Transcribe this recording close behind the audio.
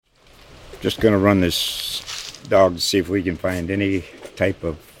Just going to run this dog to see if we can find any type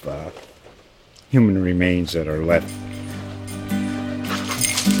of human remains that are left.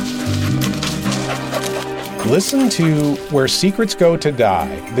 Listen to Where Secrets Go to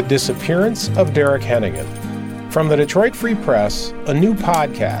Die, The Disappearance of Derek Hennigan. From the Detroit Free Press, a new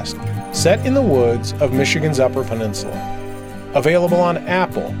podcast set in the woods of Michigan's Upper Peninsula. Available on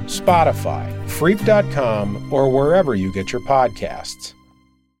Apple, Spotify, Freep.com, or wherever you get your podcasts.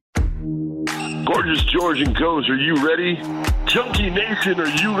 Gorgeous George and Goes, are you ready? Junkie Nation, are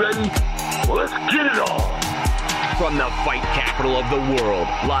you ready? Well, let's get it on. From the fight capital of the world,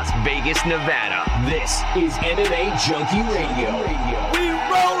 Las Vegas, Nevada, this is MMA Junkie Radio. We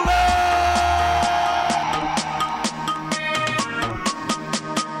rollin'!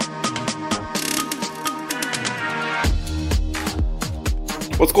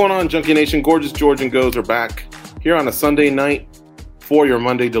 What's going on, Junkie Nation? Gorgeous George and Goes are back here on a Sunday night for your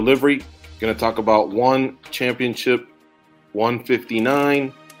Monday delivery. Going to talk about one championship,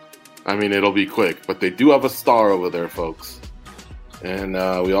 159. I mean, it'll be quick, but they do have a star over there, folks. And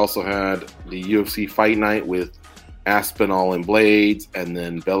we also had the UFC Fight Night with Aspinall and Blades, and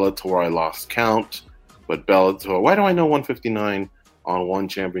then Bellator. I lost count, but Bellator. Why do I know 159 on one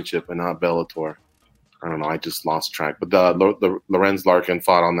championship and not Bellator? I don't know. I just lost track. But the Lorenz Larkin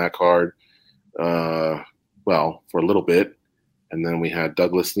fought on that card, for a little bit. And then we had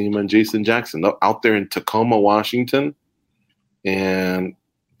Douglas Lima and Jason Jackson out there in Tacoma, Washington. And,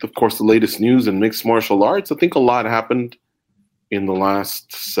 of course, the latest news in mixed martial arts. I think a lot happened in the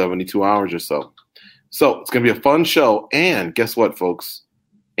last 72 hours or so. So it's going to be a fun show. And guess what, folks?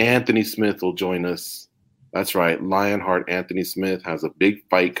 Anthony Smith will join us. That's right. Lionheart Anthony Smith has a big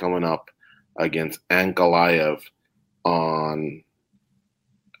fight coming up against Ankalaev on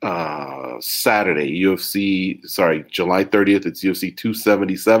Saturday, July 30th. It's UFC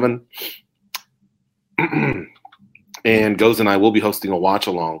 277. And Goes and I will be hosting a watch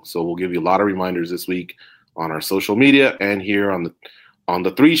along, so we'll give you a lot of reminders this week on our social media and here on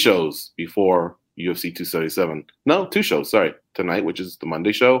the three shows before UFC 277. No, two shows, tonight, which is the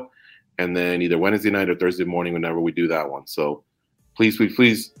Monday show, and then either Wednesday night or Thursday morning whenever we do that one. So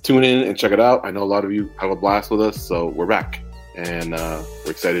please tune in and check it out. I know a lot of you have a blast with us, so we're back. And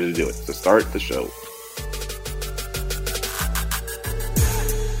we're excited to do it, to start the show.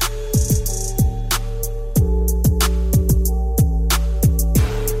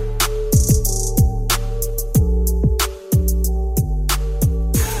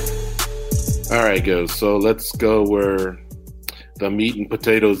 All right, Goes. So let's go where the meat and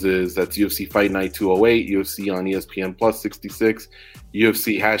potatoes is. That's UFC Fight Night 208, UFC on ESPN Plus 66,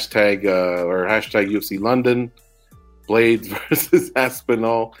 UFC hashtag UFC London, Blades versus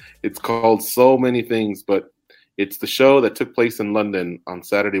Aspinall. It's called so many things, but it's the show that took place in London on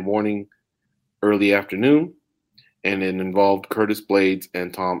Saturday morning, early afternoon, and it involved Curtis Blades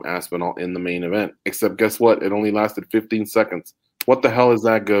and Tom Aspinall in the main event. Except guess what? It only lasted 15 seconds. What the hell is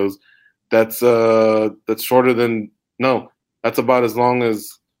that, Goes? That's shorter than that's about as long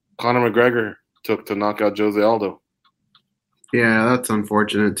as Conor McGregor took to knock out Jose Aldo. Yeah, that's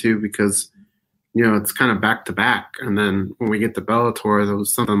unfortunate too because it's kind of back to back. And then when we get to Bellator, there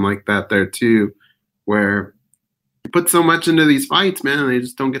was something like that there too, where you put so much into these fights, man, and they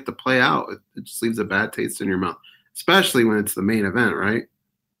just don't get to play out. It just leaves a bad taste in your mouth, especially when it's the main event, right?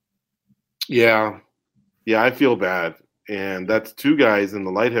 Yeah, I feel bad. And that's two guys in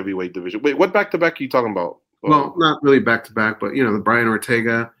the light heavyweight division. Wait, what back to back are you talking about? Well, not really back to back, but the Brian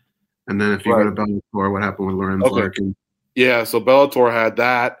Ortega, and then if you go to Bellator, what happened with Lorenz Larkin? Yeah, so Bellator had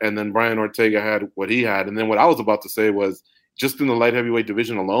that, and then Brian Ortega had what he had. And then what I was about to say was just in the light heavyweight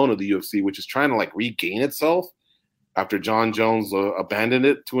division alone of the UFC, which is trying to regain itself after John Jones abandoned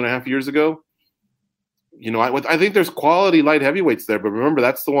it 2.5 years ago. I think there's quality light heavyweights there, but remember,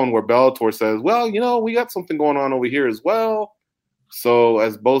 that's the one where Bellator says, well, we got something going on over here as well. So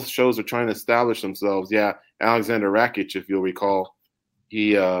as both shows are trying to establish themselves, Alexander Rakic, if you'll recall,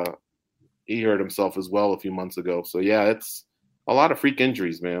 he hurt himself as well a few months ago. So, it's a lot of freak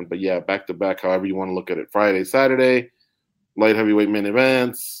injuries, man. But, back-to-back, however you want to look at it. Friday, Saturday, light heavyweight main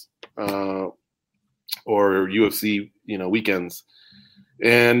events, or UFC, weekends.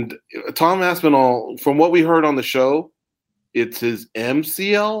 And Tom Aspinall, from what we heard on the show, it's his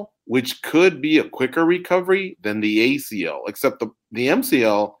MCL, which could be a quicker recovery than the ACL, except the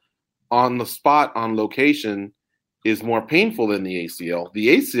MCL on the spot, on location, is more painful than the ACL.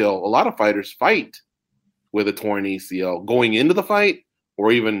 The ACL, a lot of fighters fight with a torn ACL going into the fight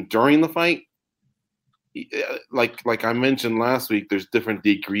or even during the fight. Like I mentioned last week, there's different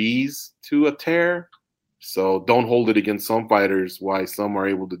degrees to a tear. So don't hold it against some fighters why some are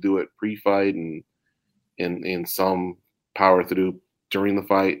able to do it pre-fight and some power through during the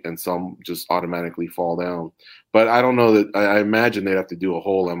fight and some just automatically fall down. But I don't know that I imagine they'd have to do a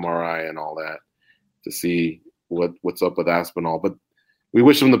whole MRI and all that to see what's up with Aspinall. But we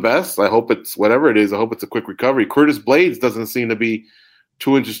wish him the best. I hope it's whatever it is. I hope it's a quick recovery. Curtis Blades doesn't seem to be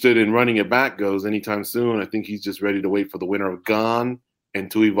too interested in running it back goes anytime soon. I think he's just ready to wait for the winner of Gane and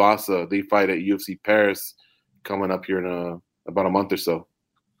Tuivasa. They fight at UFC Paris coming up here in about a month or so.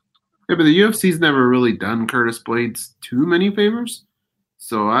 Yeah, but the UFC's never really done Curtis Blades too many favors.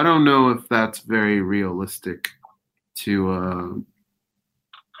 So I don't know if that's very realistic to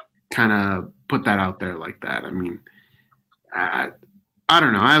kind of put that out there like that. I mean, I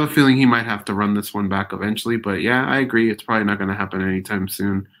don't know. I have a feeling he might have to run this one back eventually. But yeah, I agree. It's probably not going to happen anytime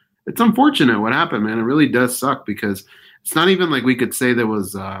soon. It's unfortunate what happened, man. It really does suck because it's not even like we could say there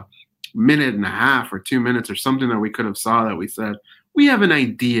was a minute and a half or 2 minutes or something that we could have saw that we said, we have an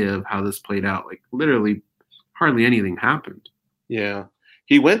idea of how this played out. Like literally hardly anything happened. Yeah.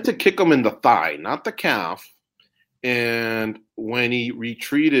 He went to kick him in the thigh, not the calf. And when he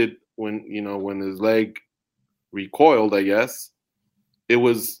retreated, when his leg recoiled, I guess,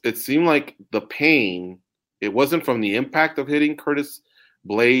 it seemed like the pain, it wasn't from the impact of hitting Curtis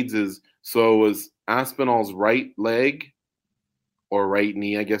Blades, so it was Aspinall's right leg or right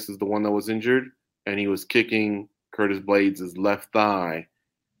knee, I guess is the one that was injured, and he was kicking Curtis Blades' left thigh.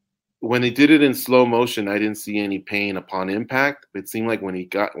 When they did it in slow motion, I didn't see any pain upon impact. It seemed like when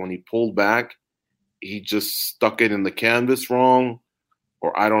he pulled back, he just stuck it in the canvas wrong,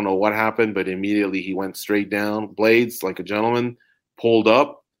 or I don't know what happened, but immediately he went straight down. Blades, like a gentleman, pulled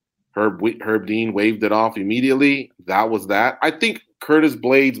up. Herb Dean waved it off immediately. That was that. I think Curtis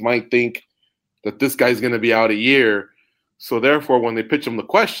Blades might think that this guy's going to be out a year. So therefore, when they pitch him the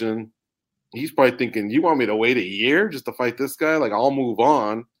question, he's probably thinking, you want me to wait a year just to fight this guy? Like, I'll move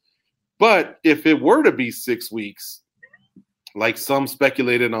on. But if it were to be 6 weeks, like some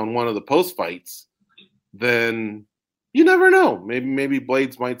speculated on one of the post fights, then you never know. Maybe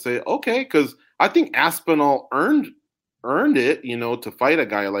Blades might say, okay, because I think Aspinall earned it, to fight a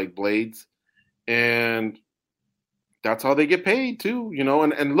guy like Blades. And that's how they get paid too,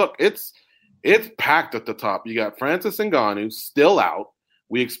 and look, it's packed at the top. You got Francis Ngannou still out.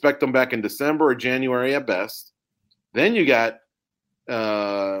 We expect them back in December or January at best. Then you got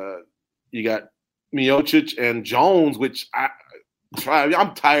Miocic and Jones, which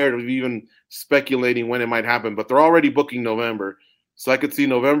I'm tired of even speculating when it might happen, but they're already booking November. So I could see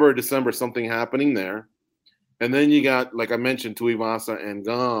November or December something happening there. And then you got, like I mentioned, Tuivasa and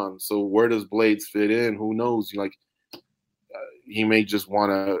Gane. So where does Blades fit in? Who knows? He may just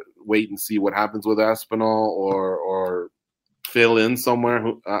want to wait and see what happens with Aspinall or fill in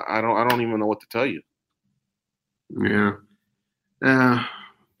somewhere. I don't even know what to tell you. Yeah.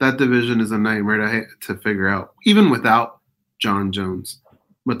 That division is a nightmare to figure out, even without John Jones.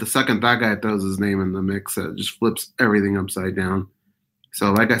 But the second that guy throws his name in the mix, it just flips everything upside down.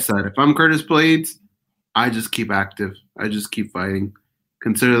 So like I said, if I'm Curtis Blades, I just keep active. I just keep fighting.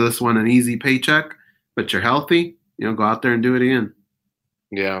 Consider this one an easy paycheck, but you're healthy. Go out there and do it again.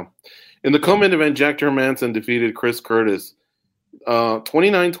 Yeah. In the co-main event, Jack Hermansson defeated Chris Curtis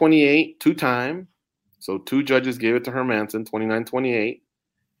 29-28, 2-time. So 2 judges gave it to Hermansson, 29-28.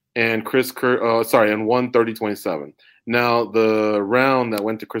 And and won 30-27. Now, the round that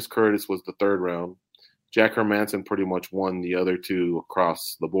went to Chris Curtis was the third round. Jack Hermansson pretty much won the other 2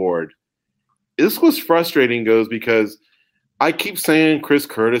 across the board. This was frustrating, because I keep saying Chris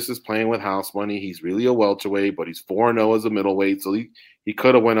Curtis is playing with house money. He's really a welterweight, but he's 4-0 as a middleweight, so he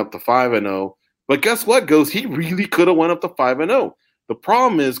could have went up to 5-0. But guess what, he really could have went up to 5-0. The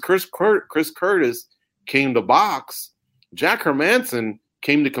problem is Chris Curtis came to box. Jack Hermansson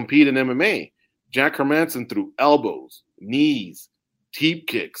came to compete in MMA. Jack Hermansson threw elbows, knees, teep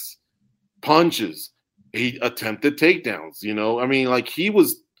kicks, punches. He attempted takedowns,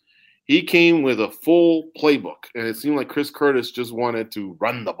 he came with a full playbook, and it seemed like Chris Curtis just wanted to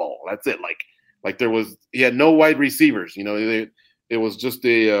run the ball. That's it. He had no wide receivers. It was just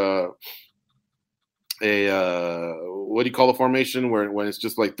a what do you call the formation when it's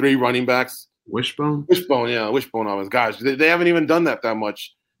just like 3 running backs? Wishbone? Wishbone offense. Gosh, they haven't even done that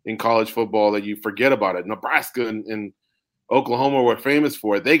much in college football that you forget about it. Nebraska and Oklahoma were famous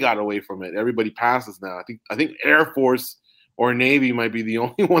for it. They got away from it. Everybody passes now. I think Air Force or Navy might be the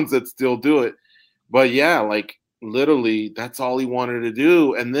only ones that still do it. But yeah, literally that's all he wanted to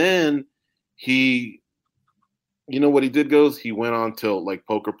do. And then what he did he went on tilt like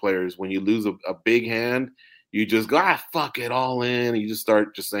poker players. When you lose a big hand, you just go, fuck it all in. And you just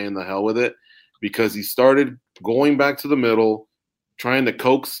start just saying the hell with it. because he started going back to the middle, trying to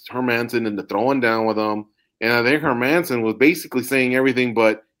coax Hermansson into throwing down with him. And I think Hermansson was basically saying everything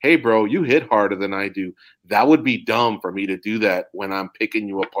but, hey, bro, you hit harder than I do. That would be dumb for me to do that when I'm picking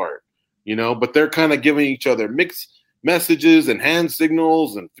you apart, But they're kind of giving each other mixed messages and hand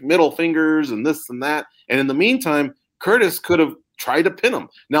signals and middle fingers and this and that. And in the meantime, Curtis could have tried to pin him.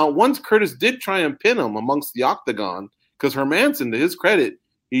 Now, once Curtis did try and pin him amongst the octagon, because Hermansson, to his credit,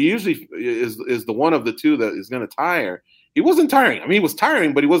 he usually is the one of the two that is going to tire. He wasn't tiring. I mean, he was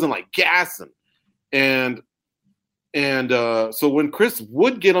tiring, but he wasn't like gassing. And so when Chris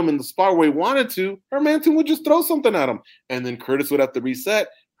would get him in the spot where he wanted to, Hermansson would just throw something at him. And then Curtis would have to reset.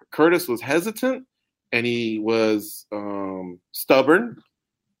 Curtis was hesitant and he was stubborn.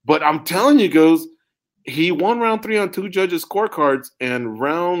 But I'm telling you, goes, he won round 3 on 2 judges' scorecards, and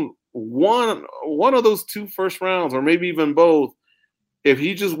round one of those 2 first rounds, or maybe even both, if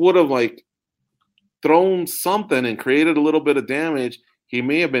he just would have like thrown something and created a little bit of damage, he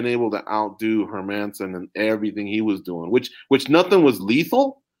may have been able to outdo Hermansson and everything he was doing, which nothing was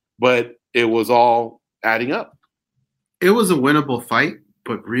lethal, but it was all adding up. It was a winnable fight,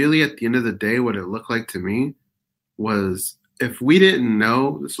 but really at the end of the day, what it looked like to me was if we didn't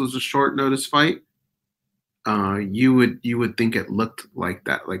know this was a short notice fight, you would think it looked like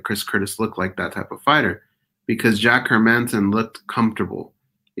that, like Chris Curtis looked like that type of fighter, because Jack Hermansson looked comfortable.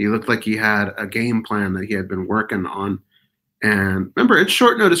 He looked like he had a game plan that he had been working on. And remember, it's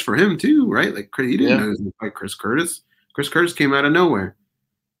short notice for him too, right? Like he didn't know he was going to fight Chris Curtis. Chris Curtis came out of nowhere.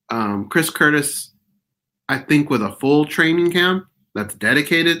 Chris Curtis, I think with a full training camp that's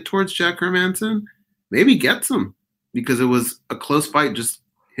dedicated towards Jack Hermansson, maybe gets him, because it was a close fight, just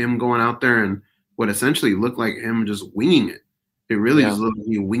him going out there and what essentially looked like him just winging it. It really just looked like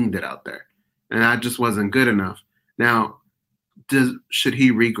he winged it out there. And that just wasn't good enough. Now, should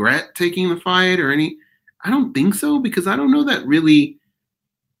he regret taking the fight or any? I don't think so, because I don't know that really,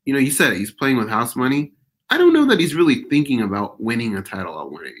 you said it, he's playing with house money. I don't know that he's really thinking about winning a title at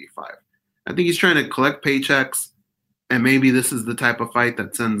 185. I think he's trying to collect paychecks, and maybe this is the type of fight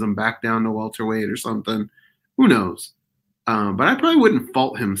that sends him back down to welterweight or something. Who knows? But I probably wouldn't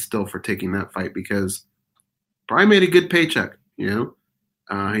fault him still for taking that fight, because probably made a good paycheck. He didn't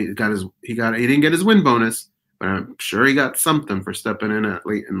get his win bonus, but I'm sure he got something for stepping in at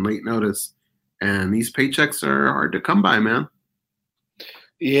late notice. And these paychecks are hard to come by, man.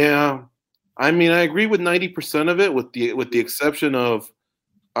 Yeah, I mean, I agree with 90% of it, with the exception of,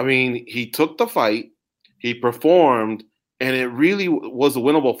 I mean, he took the fight, he performed, and it really was a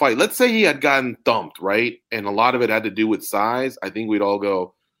winnable fight. Let's say he had gotten thumped, right? And a lot of it had to do with size. I think we'd all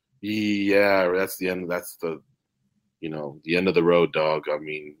go, yeah, that's the end. That's the end of the road, dog. I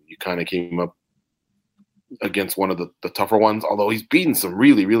mean, you kind of came up against one of the tougher ones, although he's beaten some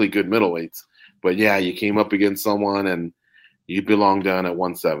really, really good middleweights. But yeah, you came up against someone and you belong down at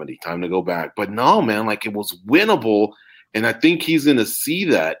 170. Time to go back. But no, man, like it was winnable. And I think he's going to see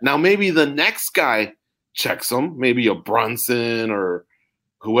that. Now, maybe the next guy checks him, maybe a Brunson or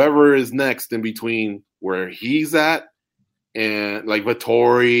whoever is next in between where he's at. And like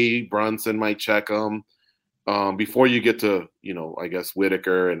Vettori, Brunson might check him before you get to, I guess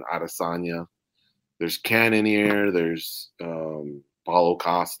Whitaker and Adesanya. There's Cannonier, there's Paulo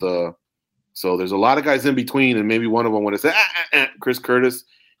Costa. So there's a lot of guys in between, and maybe one of them would have said, Chris Curtis,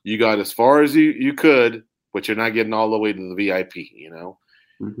 you got as far as you could, but you're not getting all the way to the VIP,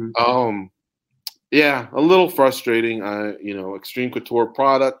 Mm-hmm. Yeah, a little frustrating. Extreme Couture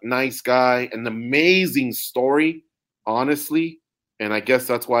product, nice guy, an amazing story, honestly. And I guess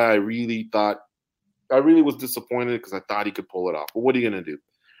that's why I really was disappointed, because I thought he could pull it off. But what are you going to do?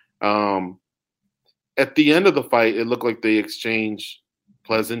 At the end of the fight, it looked like they exchanged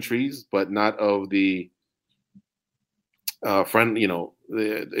pleasantries, but not of the friend. I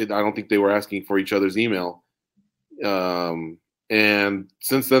don't think they were asking for each other's email. And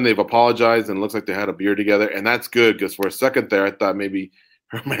since then, they've apologized, and it looks like they had a beer together, and that's good, because for a second there, I thought maybe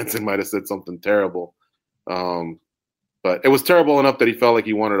Hermansson might have said something terrible. But it was terrible enough that he felt like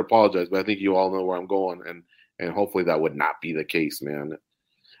he wanted to apologize. But I think you all know where I'm going, and hopefully that would not be the case, man.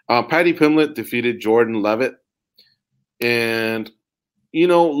 Paddy Pimblett defeated Jordan Levitt, and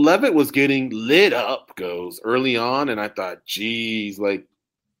Levitt was getting lit up, early on, and I thought, geez, like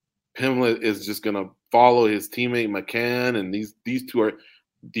Pimblett is just gonna follow his teammate McCann, and these two are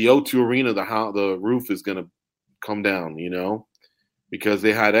the O2 Arena. The roof is gonna come down, because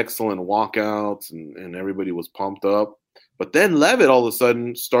they had excellent walkouts and everybody was pumped up. But then Levitt all of a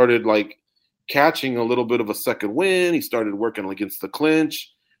sudden started like catching a little bit of a second wind. He started working against the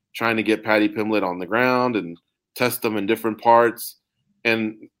clinch, trying to get Paddy Pimblett on the ground and test him in different parts.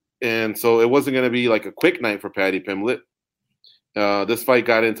 And And so it wasn't going to be like a quick night for Paddy Pimblett. This fight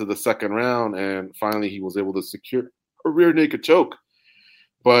got into the second round, and finally he was able to secure a rear naked choke.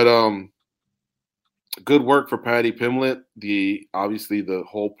 But good work for Paddy Pimblett. Obviously the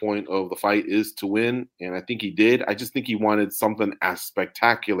whole point of the fight is to win, and I think he did. I just think he wanted something as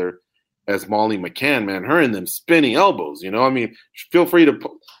spectacular as Molly McCann, man. Her and them spinning elbows, I mean, feel free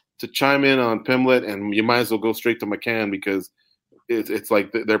to chime in on Pimblett, and you might as well go straight to McCann because it's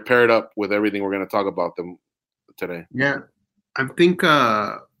like they're paired up with everything we're going to talk about them today. Yeah, I think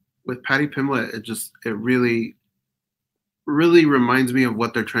with Paddy Pimblett, it really reminds me of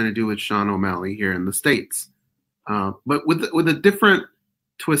what they're trying to do with Sean O'Malley here in the States, but with a different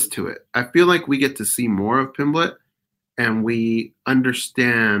twist to it. I feel like we get to see more of Pimblett, and we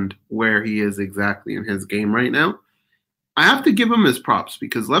understand where he is exactly in his game right now. I have to give him his props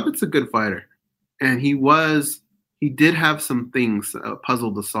because Levitt's a good fighter, and he did have some things, a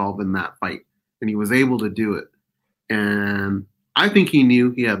puzzle to solve in that fight, and he was able to do it. And I think he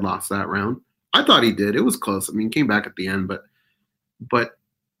knew he had lost that round. I thought he did. It was close. I mean, he came back at the end, but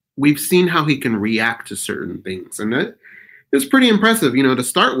we've seen how he can react to certain things, and it was pretty impressive. To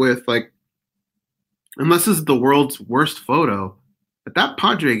start with, like, unless this is the world's worst photo, at that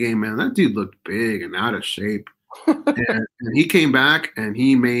Padre game, man, that dude looked big and out of shape. and he came back and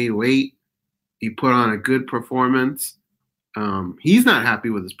he made weight. He put on a good performance. He's not happy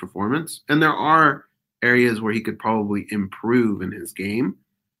with his performance, and there are areas where he could probably improve in his game,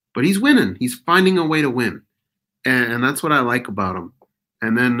 but he's winning. He's finding a way to win, and that's what I like about him.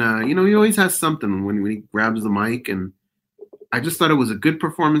 And then, he always has something when he grabs the mic, and I just thought it was a good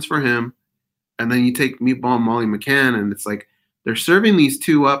performance for him. And then you take Meatball and Molly McCann, and it's like they're serving these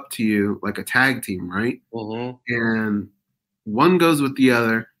two up to you like a tag team, right? Mm-hmm. And one goes with the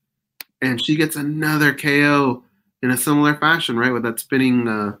other, and she gets another KO in a similar fashion, right, with that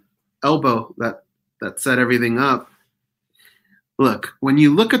spinning elbow that set everything up. Look, when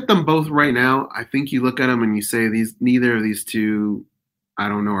you look at them both right now, I think you look at them and you say neither of these two, I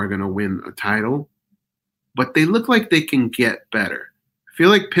don't know, are going to win a title, but they look like they can get better. I feel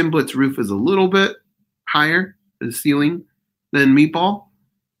like Pimblett's roof is a little bit higher, the ceiling, than Meatball,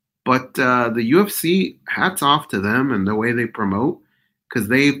 but the UFC, hats off to them and the way they promote, because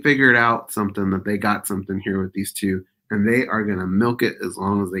they figured out something, that they got something here with these two, and they are going to milk it as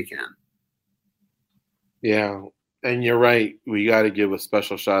long as they can. Yeah, and you're right. We got to give a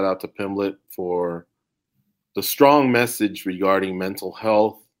special shout out to Pimblett for the strong message regarding mental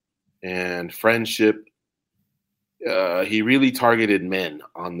health and friendship. He really targeted men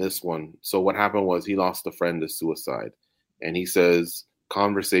on this one. So what happened was he lost a friend to suicide. And he says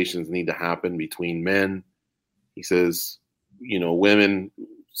conversations need to happen between men. He says, women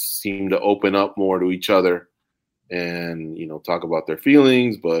seem to open up more to each other and, talk about their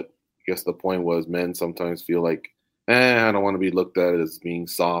feelings. But I guess the point was men sometimes feel like, I don't want to be looked at as being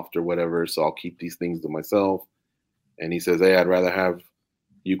soft or whatever, so I'll keep these things to myself. And he says, hey, I'd rather have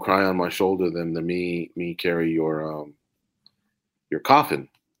you cry on my shoulder than me carry your coffin.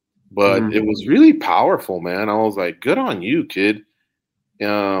 But It was really powerful, man. I was like, good on you, kid.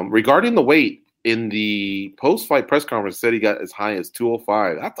 Regarding the weight, in the post-fight press conference, said he got as high as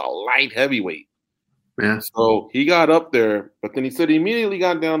 205. That's a light heavyweight. Yeah. So he got up there, but then he said he immediately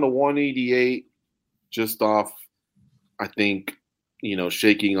got down to 188, just off, I think,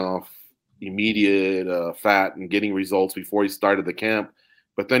 shaking off immediate fat and getting results before he started the camp.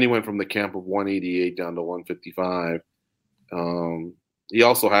 But then he went from the camp of 188 down to 155. He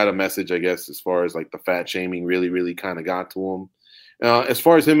also had a message, I guess, as far as like the fat shaming really, really kind of got to him. As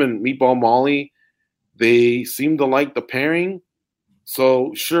far as him and Meatball Molly, they seem to like the pairing.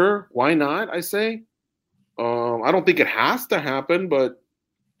 So sure, why not? I say. I don't think it has to happen, but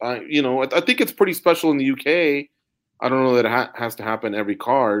I think it's pretty special in the UK. I don't know that it has to happen every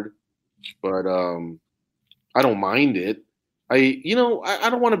card, but I don't mind it. I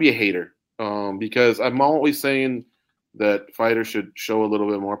don't want to be a hater because I'm always saying that fighters should show a little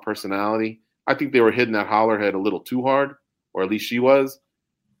bit more personality. I think they were hitting that Hollerhead a little too hard, or at least she was.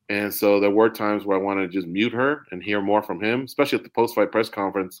 And so there were times where I wanted to just mute her and hear more from him, especially at the post-fight press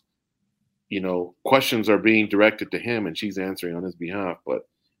conference. Questions are being directed to him and she's answering on his behalf. But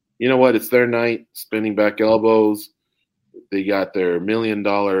you know what? It's their night, spinning back elbows. They got their $1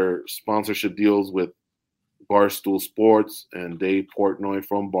 million sponsorship deals with Barstool Sports and Dave Portnoy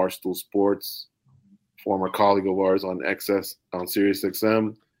from Barstool Sports, former colleague of ours on XS on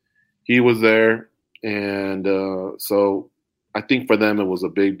SiriusXM. He was there. And so I think for them it was a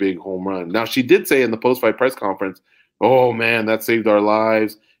big, big home run. Now, she did say in the post-fight press conference, oh, man, that saved our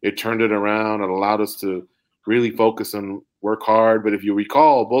lives. It turned it around. It allowed us to really focus on work hard. But if you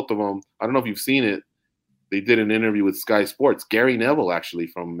recall, both of them, I don't know if you've seen it, they did an interview with Sky Sports. Gary Neville, actually,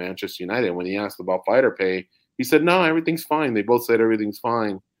 from Manchester United, when he asked about fighter pay, he said, no, everything's fine. They both said everything's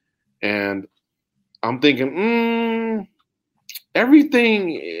fine. And I'm thinking,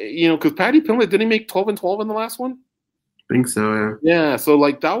 everything, because Paddy Pimblett, didn't he make 12-12 in the last one? I think so, yeah. Yeah, so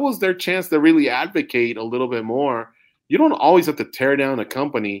that was their chance to really advocate a little bit more. You don't always have to tear down a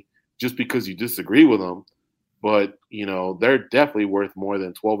company just because you disagree with them. But, they're definitely worth more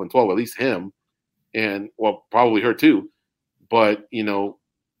than 12-12, at least him. And, well, probably her too. But,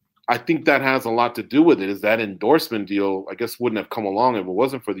 I think that has a lot to do with it, is that endorsement deal, I guess, wouldn't have come along if it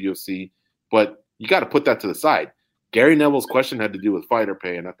wasn't for the UFC. But you got to put that to the side. Gary Neville's question had to do with fighter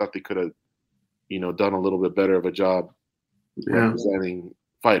pay, and I thought they could have, done a little bit better of a job representing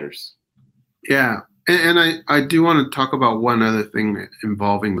fighters. Yeah. And I do want to talk about one other thing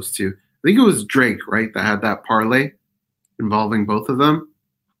involving those two. I think it was Drake, right, that had that parlay involving both of them.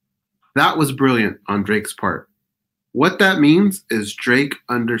 That was brilliant on Drake's part. What that means is Drake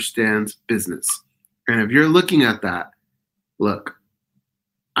understands business. And if you're looking at that, look,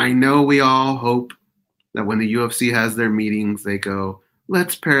 I know we all hope that when the UFC has their meetings, they go,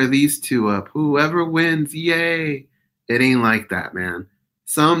 let's pair these two up. Whoever wins, yay. It ain't like that, man.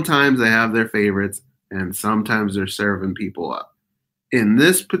 Sometimes they have their favorites, and sometimes they're serving people up. In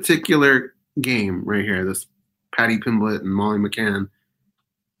this particular game right here, this Paddy Pimblett and Molly McCann,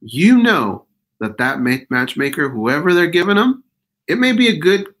 that matchmaker, whoever they're giving them, it may be a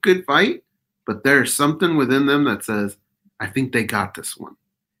good fight, but there's something within them that says, I think they got this one.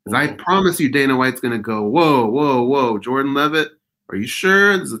 Because I promise you Dana White's going to go, whoa, Jordan Levitt, are you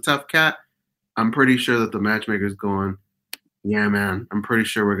sure this is a tough cat? I'm pretty sure that the matchmaker's going, yeah, man, I'm pretty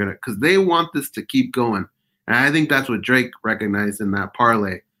sure we're going to, because they want this to keep going. And I think that's what Drake recognized in that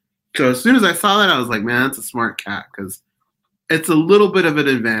parlay. So as soon as I saw that, I was like, man, that's a smart cat, because it's a little bit of an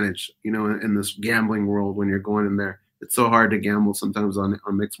advantage, in this gambling world when you're going in there. It's so hard to gamble sometimes on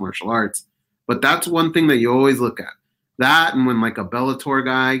mixed martial arts. But that's one thing that you always look at. That, and when like a Bellator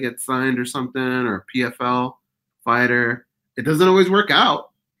guy gets signed or something, or a PFL fighter, it doesn't always work out,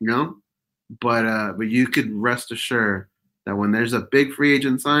 But you could rest assured that when there's a big free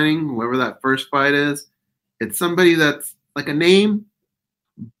agent signing, whoever that first fight is, it's somebody that's like a name,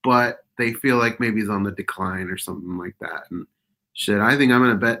 but they feel like maybe he's on the decline or something like that. And shit, I think I'm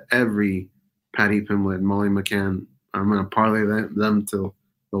going to bet every Paddy Pimblett and Molly McCann, I'm going to parlay them till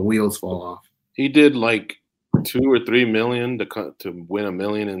the wheels fall off. He did like $2 or $3 million to win $1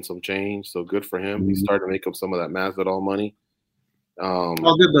 million and some change. So good for him. He's starting to make up some of that Masvidal money. All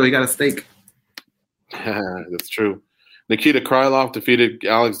good though. He got a stake. That's true. Nikita Krylov defeated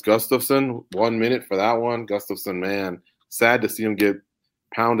Alex Gustafsson. 1 minute for that one. Gustafsson, man, sad to see him get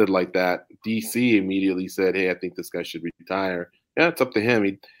pounded like that. DC immediately said, hey, I think this guy should retire. Yeah, it's up to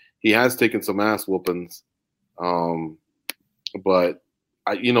him. He has taken some ass whoopings. But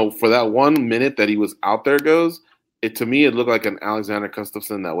for that 1 minute that he was out there to me, it looked like an Alexander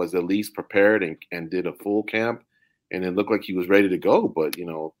Gustafsson that was at least prepared and did a full camp. And it looked like he was ready to go. But,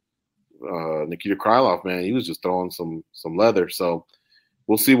 Nikita Krylov, man, he was just throwing some leather. So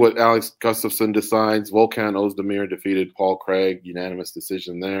we'll see what Alex Gustafsson decides. Volkan Ozdemir defeated Paul Craig. Unanimous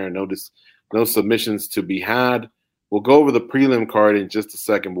decision there. No submissions to be had. We'll go over the prelim card in just a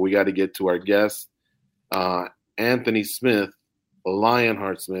second, but we got to get to our guest. Anthony Smith,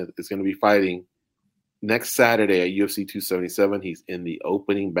 Lionheart Smith, is going to be fighting next Saturday at UFC 277. He's in the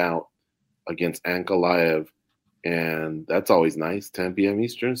opening bout against Ankalaev. And that's always nice. 10 p.m.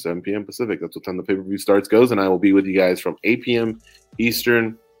 Eastern, 7 p.m. Pacific. That's what time the pay-per-view starts goes. And I will be with you guys from 8 p.m.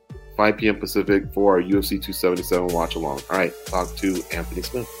 Eastern, 5 p.m. Pacific for our UFC 277 watch along. All right, talk to Anthony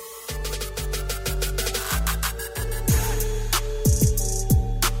Smith.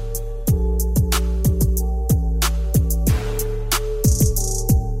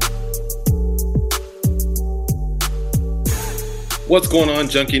 What's going on,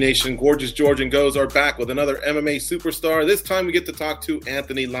 Junkie Nation? Gorgeous George and Goes are back with another MMA superstar. This time we get to talk to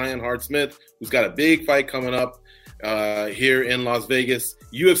Anthony Lionheart Smith, who's got a big fight coming up here in Las Vegas.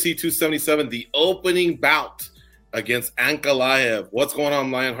 UFC 277, the opening bout against Ankalaev. What's going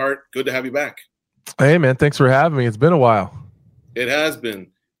on, Lionheart? Good to have you back. Hey, man. Thanks for having me. It's been a while. It has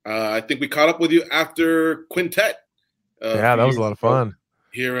been. I think we caught up with you after Quintet. Yeah, that was a lot of fun.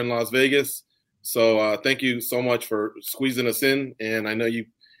 Here in Las Vegas. So thank you so much for squeezing us in. And I know you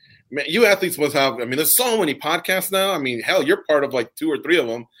athletes must have, there's so many podcasts now. Hell, you're part of like 2 or 3 of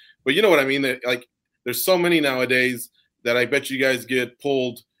them, but you know what I mean? Like there's so many nowadays that I bet you guys get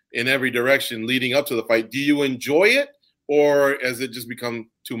pulled in every direction leading up to the fight. Do you enjoy it, or has it just become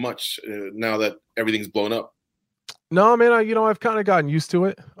too much now that everything's blown up? No, man, I've kind of gotten used to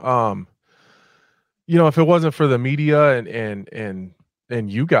it. If it wasn't for the media and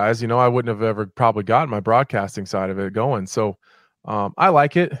you guys, I wouldn't have ever probably gotten my broadcasting side of it going. So I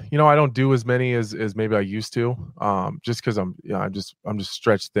like it. I don't do as many as maybe I used to. Just because I'm just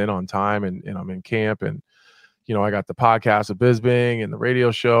stretched thin on time and I'm in camp, and I got the podcast with Bisbing and the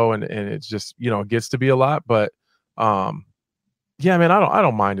radio show, and it's just, it gets to be a lot, but yeah, man, I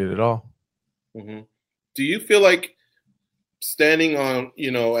don't mind it at all. Mm-hmm. Do you feel like standing on,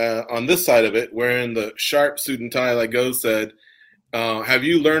 on this side of it, wearing the sharp suit and tie, like Go said, have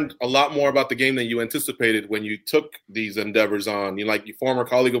you learned a lot more about the game than you anticipated when you took these endeavors on? Your former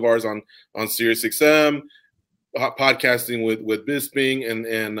colleague of ours on SiriusXM, podcasting with Bisping,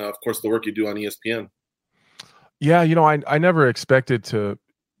 and of course the work you do on ESPN. Yeah, I never expected to,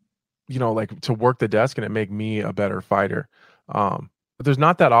 to work the desk and it make me a better fighter. But there's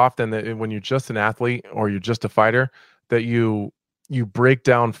not that often that when you're just an athlete or you're just a fighter that you break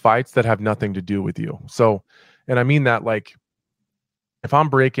down fights that have nothing to do with you. So, and I mean that, like, if I'm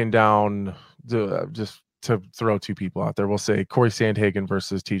breaking down, just to throw two people out there, we'll say Corey Sandhagen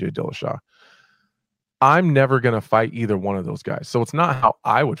versus TJ Dillashaw. I'm never going to fight either one of those guys. So it's not how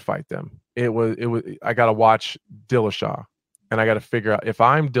I would fight them. It was, I got to watch Dillashaw and I got to figure out, if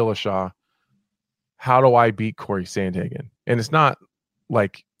I'm Dillashaw, how do I beat Corey Sandhagen? And it's not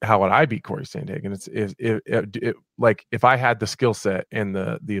like, how would I beat Corey Sandhagen? It's like if I had the skill set and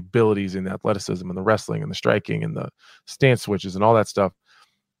the abilities and the athleticism and the wrestling and the striking and the stance switches and all that stuff,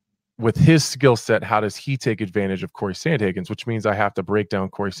 with his skill set, how does he take advantage of Corey Sandhagen's? Which means I have to break down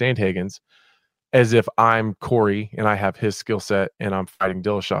Corey Sandhagen's as if I'm Corey and I have his skill set and I'm fighting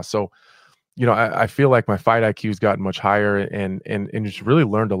Dillashaw. So, I feel like my fight IQ has gotten much higher and just really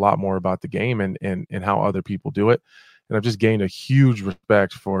learned a lot more about the game and how other people do it. And I've just gained a huge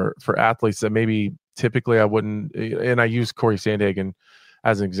respect for athletes that maybe typically I wouldn't. And I use Corey Sandhagen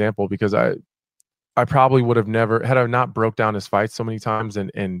as an example because I probably would have never, had I not broke down his fights so many times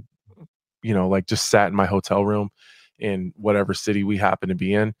and like just sat in my hotel room in whatever city we happen to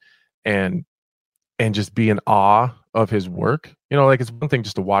be in and just be in awe of his work. Like it's one thing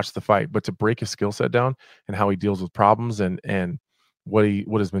just to watch the fight, but to break his skill set down and how he deals with problems and what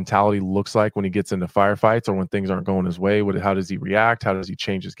his mentality looks like when he gets into firefights or when things aren't going his way. How does he react? How does he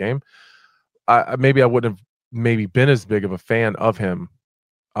change his game? Maybe I wouldn't have maybe been as big of a fan of him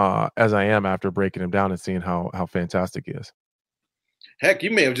as I am after breaking him down and seeing how fantastic he is. Heck,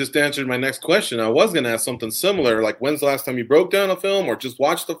 you may have just answered my next question. I was going to ask something similar, like when's the last time you broke down a film or just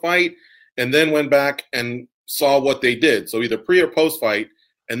watched the fight and then went back and saw what they did? So either pre or post fight,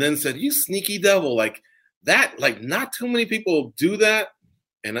 and then said, "You sneaky devil," like that. Like not too many people do that,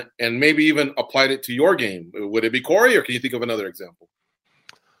 and maybe even applied it to your game. Would it be Corey, or can you think of another example?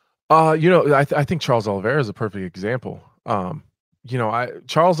 I think Charles Oliveira is a perfect example.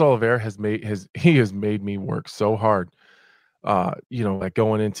 Charles Oliveira has made me work so hard. Like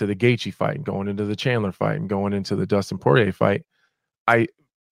going into the Gaethje fight and going into the Chandler fight and going into the Dustin Poirier fight.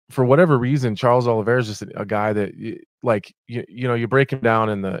 For whatever reason, Charles Oliveira is just a guy that you break him down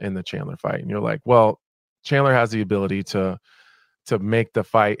in the Chandler fight and you're like, well, Chandler has the ability to make the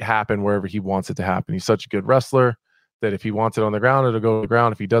fight happen wherever he wants it to happen. He's such a good wrestler that if he wants it on the ground, it'll go to the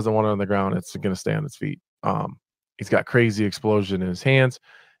ground. If he doesn't want it on the ground, it's going to stay on its feet. He's got crazy explosion in his hands,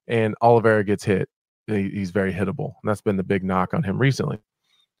 and Oliveira gets hit. He's very hittable. And that's been the big knock on him recently.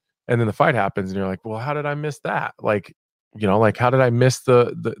 And then the fight happens and you're like, well, how did I miss that? How did I miss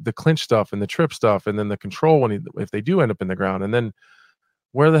the clinch stuff and the trip stuff and then the control if they do end up in the ground? And then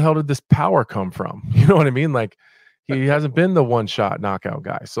where the hell did this power come from? You know what I mean? Like he hasn't been the one shot knockout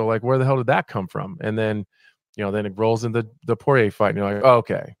guy. So like, where the hell did that come from? And then, then it rolls into the Poirier fight and you're like, oh,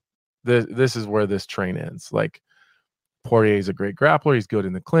 okay, this is where this train ends. Like Poirier is a great grappler. He's good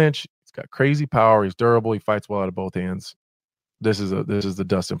in the clinch. He's got crazy power. He's durable. He fights well out of both hands. This is the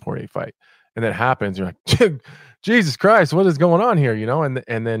Dustin Poirier fight. And that happens. You're like, Jesus Christ, what is going on here?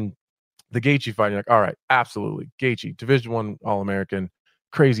 And then the Gaethje fight, you're like, all right, absolutely. Gaethje, Division I All-American,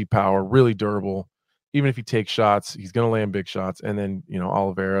 crazy power, really durable. Even if he takes shots, he's going to land big shots. And then,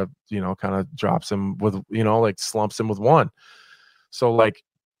 Oliveira, kind of drops him with, slumps him with one. So like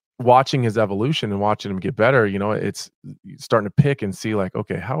watching his evolution and watching him get better, it's starting to pick and see like,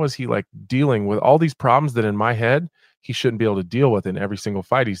 okay, how is he like dealing with all these problems that in my head he shouldn't be able to deal with in every single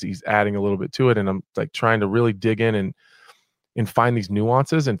fight. He's adding a little bit to it. And I'm like trying to really dig in and find these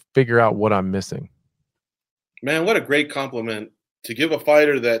nuances and figure out what I'm missing. Man, what a great compliment to give a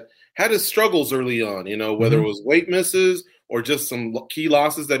fighter that had his struggles early on, whether it was weight misses or just some key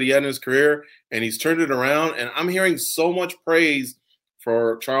losses that he had in his career, and he's turned it around. And I'm hearing so much praise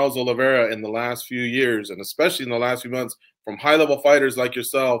for Charles Oliveira in the last few years, and especially in the last few months, from high-level fighters like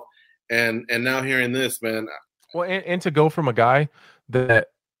yourself, and now hearing this, man. Well, and to go from a guy that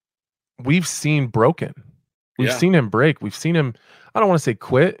we've seen broken. We've seen him break. We've seen him, I don't want to say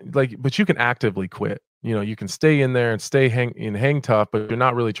quit, but you can actively quit. You can stay in there and hang tough, but you're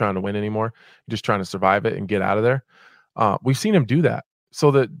not really trying to win anymore. You're just trying to survive it and get out of there. We've seen him do that.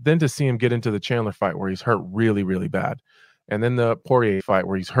 So then to see him get into the Chandler fight where he's hurt really, really bad, and then the Poirier fight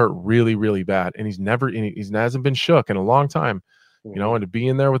where he's hurt really, really bad, and he hasn't been shook in a long time, and to be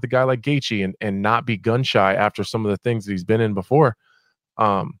in there with a guy like Gaethje and not be gun shy after some of the things that he's been in before,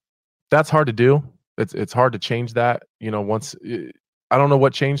 that's hard to do. It's hard to change that. Once I don't know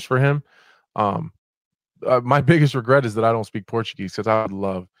what changed for him. My biggest regret is that I don't speak Portuguese, because I would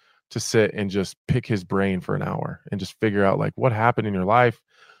love to sit and just pick his brain for an hour and just figure out like what happened in your life,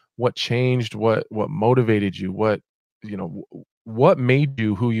 what changed, what motivated you, what made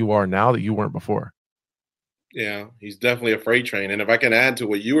you who you are now that you weren't before. Yeah, he's definitely a freight train. And if I can add to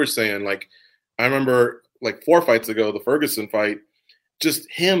what you were saying, like I remember like 4 fights ago, the Ferguson fight, just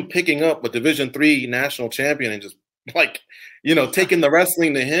him picking up a Division III national champion and just taking the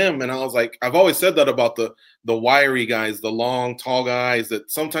wrestling to him. And I was like, I've always said that about the wiry guys, the long, tall guys that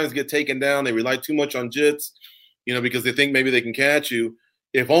sometimes get taken down. They rely too much on jits, because they think maybe they can catch you.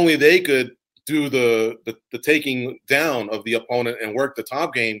 If only they could do the taking down of the opponent and work the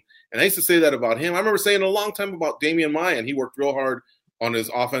top game. And I used to say that about him. I remember saying a long time about Damian Maia, and he worked real hard on his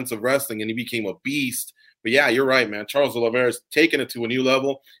offensive wrestling, and he became a beast. But yeah, you're right, man. Charles Oliveira's taking it to a new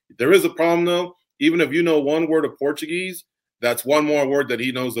level. There is a problem, though. Even if you know one word of Portuguese, that's one more word that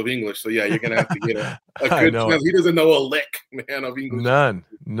he knows of English. So yeah, you're gonna have to get a good chance. He doesn't know a lick, man, of English.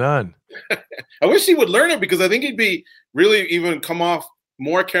 None. I wish he would learn it, because I think he'd be really even come off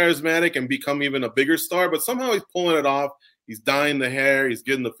more charismatic and become even a bigger star. But somehow he's pulling it off. He's dyeing the hair. He's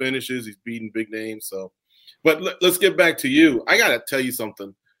getting the finishes. He's beating big names. So, but let's get back to you. I gotta tell you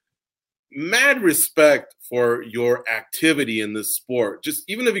something. Mad respect for your activity in this sport. Just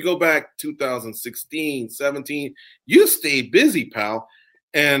even if you go back 2016, 17, you stayed busy, pal.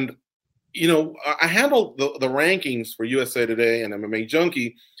 And, I handle the rankings for USA Today and MMA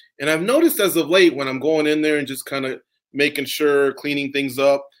Junkie. And I've noticed as of late, when I'm going in there and just kind of making sure, cleaning things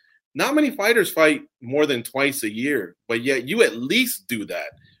up, not many fighters fight more than twice a year, but yet you at least do that.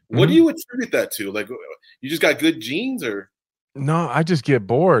 Mm-hmm. What do you attribute that to? Like, you just got good genes, or? No, I just get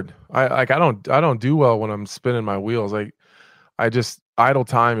bored. I don't do well when I'm spinning my wheels. I just, idle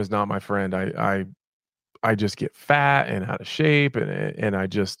time is not my friend. I just get fat and out of shape, and I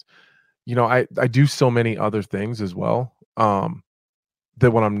just, I do so many other things as well.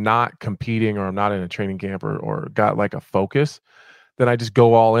 That when I'm not competing or I'm not in a training camp or got like a focus, then I just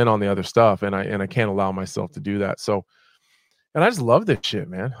go all in on the other stuff, and I can't allow myself to do that. So, and I just love this shit,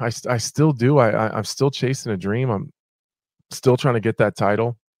 man. I still do. I'm still chasing a dream. I'm still trying to get that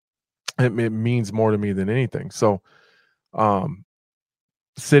title. It means more to me than anything. So,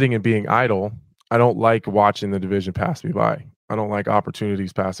 sitting and being idle, I don't like watching the division pass me by. I don't like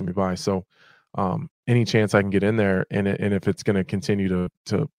opportunities passing me by. So, any chance I can get in there, and if it's going to continue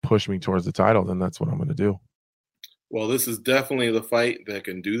to push me towards the title, then that's what I'm going to do. Well, this is definitely the fight that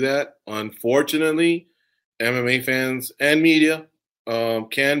can do that. Unfortunately, MMA fans and media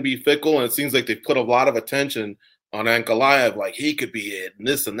can be fickle, and it seems like they've put a lot of attention on Ankalaev, like he could be it and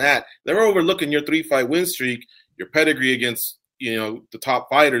this and that. They're overlooking your 3-fight win streak, your pedigree against, the top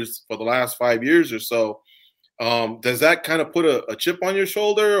fighters for the last 5 years or so. Does that kind of put a chip on your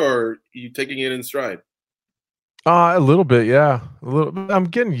shoulder, or are you taking it in stride? A little bit, yeah. A little bit. I'm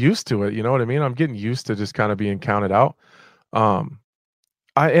getting used to it. You know what I mean? I'm getting used to just kind of being counted out.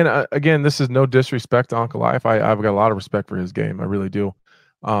 Again, this is no disrespect to Ankalaev. I've got a lot of respect for his game. I really do.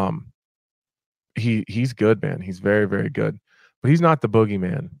 He's good, man. He's very, very good, but he's not the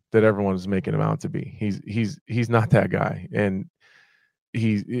boogeyman that everyone is making him out to be. He's not that guy. And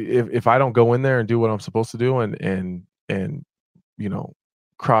if I don't go in there and do what I'm supposed to do and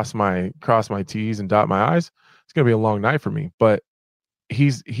cross my T's and dot my I's, it's gonna be a long night for me. But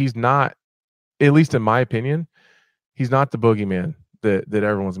he's not, at least in my opinion, he's not the boogeyman that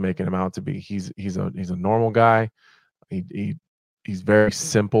everyone's making him out to be. He's a normal guy. He's very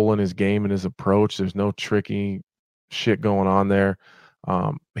simple in his game and his approach. There's no tricky shit going on there.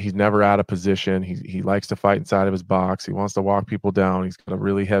 He's never out of position. He likes to fight inside of his box. He wants to walk people down. He's got a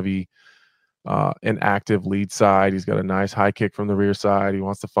really heavy and active lead side. He's got a nice high kick from the rear side. He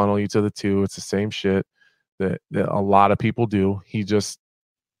wants to funnel you to the 2. It's the same shit that a lot of people do.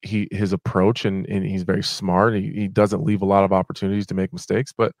 His approach, and he's very smart. He doesn't leave a lot of opportunities to make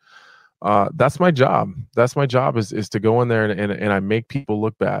mistakes, but That's my job. That's my job is to go in there and I make people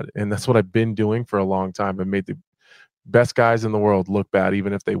look bad. And that's what I've been doing for a long time. I've made the best guys in the world look bad,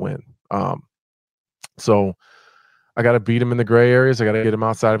 even if they win. So I got to beat him in the gray areas. I got to get him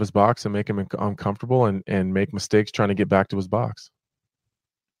outside of his box and make him uncomfortable and make mistakes trying to get back to his box.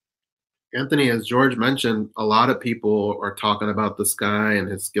 Anthony, as George mentioned, a lot of people are talking about this guy and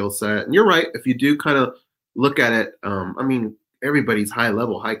his skill set. And you're right. If you do kind of look at it, I mean, everybody's high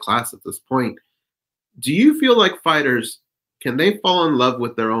level, high class at this point. Do you feel like fighters, can they fall in love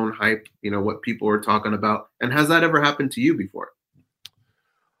with their own hype, what people are talking about? And has that ever happened to you before?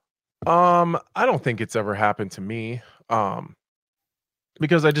 I don't think it's ever happened to me.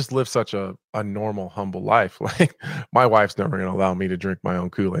 Because I just live such a normal, humble life. Like my wife's never going to allow me to drink my own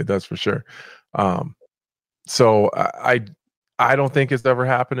Kool-Aid. That's for sure. So I don't think it's ever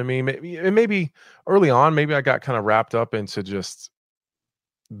happened to me. Maybe early on, maybe I got kind of wrapped up into just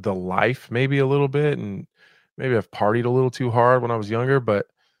the life, maybe a little bit, and maybe I've partied a little too hard when I was younger. But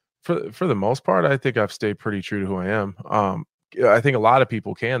for the most part, I think I've stayed pretty true to who I am. I think a lot of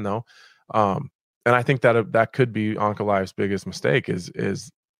people can though. And I think that could be Ankalaev's biggest mistake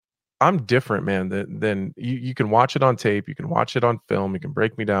is I'm different, man, than you can watch it on tape. You can watch it on film. You can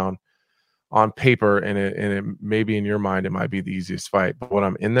break me down on paper. And it maybe in your mind, it might be the easiest fight. But when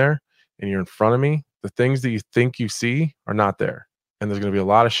I'm in there and you're in front of me, the things that you think you see are not there. And there's going to be a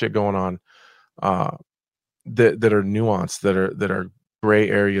lot of shit going on that are nuanced, that are gray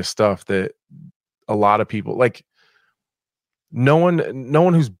area stuff that a lot of people like. No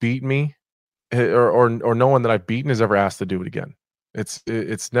one who's beat me or no one that I've beaten has ever asked to do it again.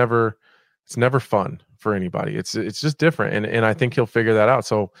 It's never fun for anybody. It's just different. And I think he'll figure that out.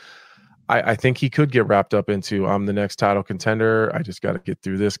 So I think he could get wrapped up into, I'm the next title contender. I just got to get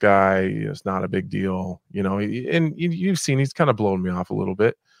through this guy. It's not a big deal, and you've seen, he's kind of blowing me off a little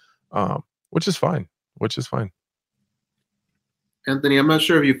bit, which is fine. Anthony, I'm not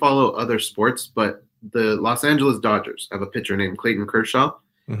sure if you follow other sports, but the Los Angeles Dodgers have a pitcher named Clayton Kershaw.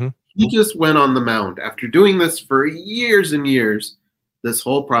 Mm-hmm. He just went on the mound after doing this for years and years. This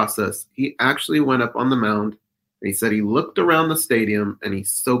whole process, he actually went up on the mound and he said he looked around the stadium and he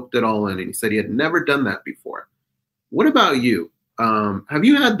soaked it all in. And he said he had never done that before. What about you? Have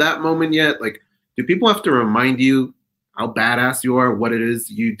you had that moment yet? Like, do people have to remind you how badass you are, what it is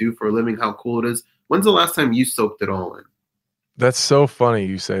you do for a living, how cool it is? When's the last time you soaked it all in? That's so funny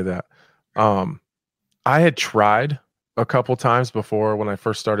you say that. I had tried a couple times before when I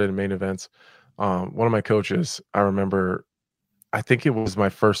first started in main events. One of my coaches, I remember, I think it was my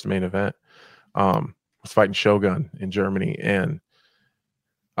first main event, was fighting Shogun in Germany. And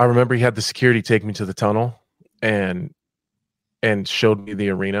I remember he had the security take me to the tunnel and showed me the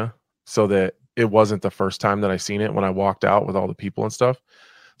arena so that it wasn't the first time that I seen it when I walked out with all the people and stuff.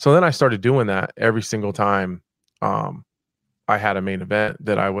 So then I started doing that every single time I had a main event,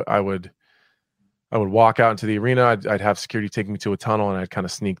 that I would walk out into the arena. I'd have security take me to a tunnel and I'd kind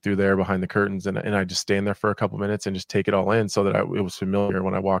of sneak through there behind the curtains and I'd just stand there for a couple minutes and just take it all in so that it was familiar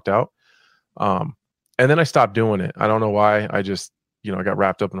when I walked out. And then I stopped doing it. I don't know why. I just, I got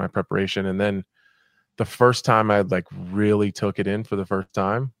wrapped up in my preparation. And then the first time I really took it in for the first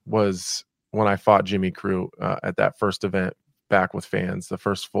time was when I fought Jimmy Crute at that first event back with fans, the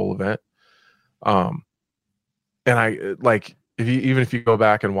first full event. And I if you go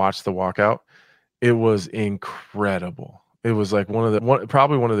back and watch the walkout, it was incredible. It was like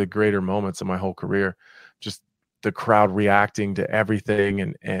probably one of the greater moments of my whole career. Just the crowd reacting to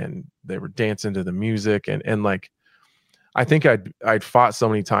everything and they were dancing to the music and like, I think I'd fought so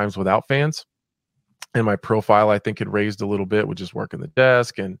many times without fans, and my profile, I think, had raised a little bit with just working the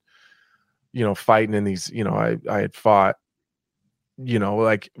desk and, fighting in these, I had fought,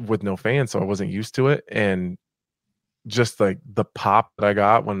 like with no fans. So I wasn't used to it. And just like the pop that I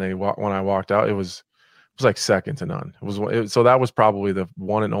got when I walked out, it was like second to none. So that was probably the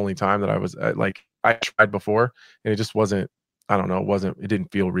one and only time that I was I tried before and it just wasn't, I don't know. It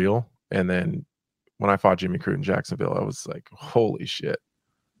didn't feel real. And then when I fought Jimmy Crute in Jacksonville, I was like, holy shit.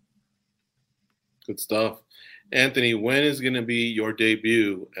 Good stuff. Anthony, when is going to be your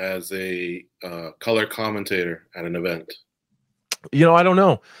debut as a color commentator at an event? I don't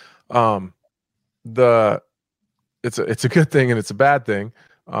know. It's a good thing and it's a bad thing.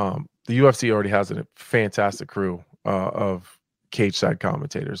 The UFC already has a fantastic crew of cage side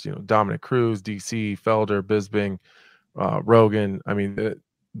commentators. Dominic Cruz, DC, Felder, Bisping, Rogan. I mean,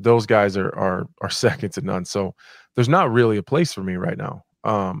 those guys are second to none. So there's not really a place for me right now.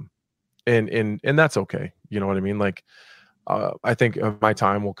 And that's okay. You know what I mean? Like, I think my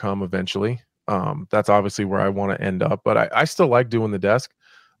time will come eventually. That's obviously where I want to end up, but I still like doing the desk.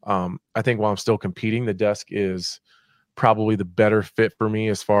 I think while I'm still competing, the desk is probably the better fit for me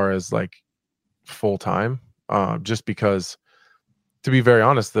as far as like full time. Just because, to be very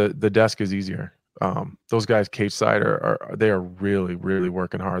honest, the desk is easier. Those guys cage side they are really, really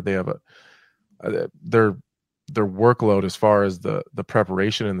working hard. They have their workload as far as the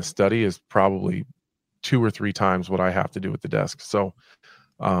preparation and the study is probably 2 or 3 times what I have to do with the desk. So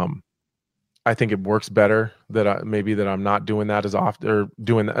I think it works better that I'm not doing that as often, or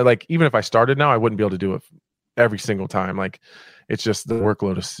doing that. Like, even if I started now, I wouldn't be able to do it every single time. Like, it's just the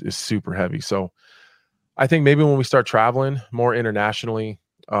workload is super heavy. So I think maybe when we start traveling more internationally,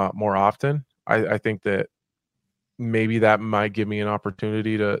 more often, I think that maybe that might give me an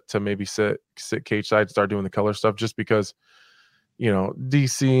opportunity to maybe sit cage side and start doing the color stuff, just because,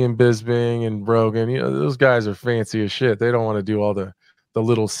 DC and Bisbing and Rogan, those guys are fancy as shit. They don't want to do all the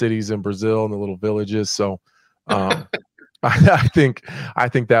little cities in Brazil and the little villages. So I think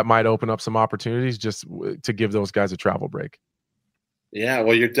that might open up some opportunities just to give those guys a travel break. Yeah,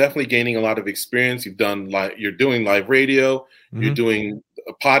 well, you're definitely gaining a lot of experience. You're doing live radio, Mm-hmm. You're doing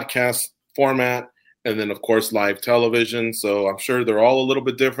a podcast format, and then of course live television. So I'm sure they're all a little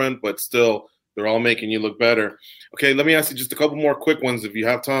bit different, but still they're all making you look better. Okay, let me ask you just a couple more quick ones if you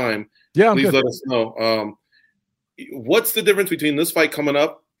have time. Yeah, please let us know. What's the difference between this fight coming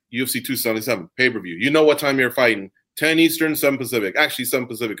up, UFC 277 pay-per-view? You know what time you're fighting? 10 Eastern, 7 Pacific. Actually, 7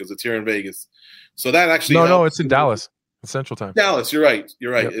 Pacific because it's here in Vegas. So that actually no, it's in Dallas. Central time. Dallas, you're right.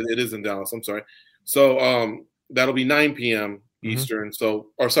 Yep. It is in Dallas. I'm sorry. So that'll be 9 p.m. Eastern.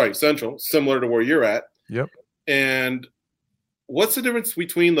 Mm-hmm. Central, similar to where you're at. Yep. And what's the difference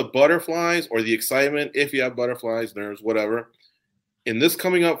between the butterflies or the excitement, if you have butterflies, nerves, whatever, in this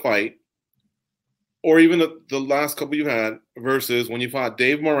coming up fight, or even the last couple you had, versus when you fought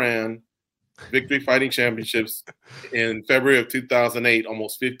Dave Moran, Victory Fighting Championships in February of 2008,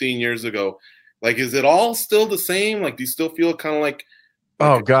 almost 15 years ago? Like, is it all still the same? Like, do you still feel kind of like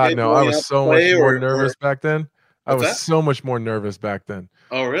oh God, no! I was so much more nervous back then. I was so much more nervous back then.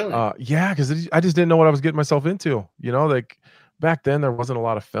 Oh, really? Yeah, because I just didn't know what I was getting myself into. Like back then, there wasn't a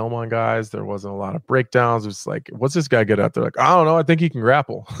lot of film on guys. There wasn't a lot of breakdowns. It was like, what's this guy good at? They're like, I don't know. I think he can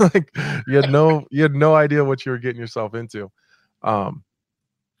grapple. Like, you had no idea what you were getting yourself into.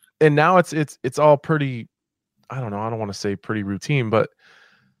 And now it's all pretty. I don't know. I don't want to say pretty routine, but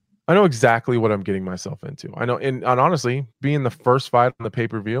I know exactly what I'm getting myself into. I know, and honestly, being the first fight on the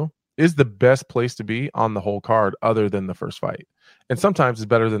pay-per-view is the best place to be on the whole card, other than the first fight. And sometimes it's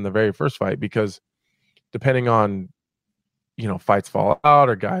better than the very first fight, because depending on, fights fall out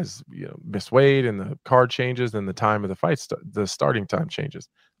or guys, miss weight and the card changes, then the time of the fight, the starting time changes.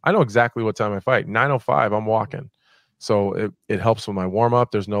 I know exactly what time I fight. 9:05, I'm walking. So it helps with my warm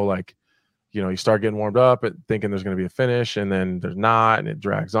up. There's no like, you start getting warmed up thinking there's going to be a finish, and then there's not, and it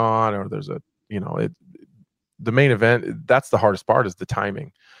drags on, or there's the main event. That's the hardest part, is the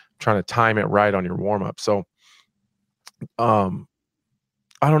timing, trying to time it right on your warm up. So, I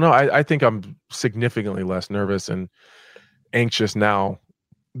don't know. I think I'm significantly less nervous and anxious now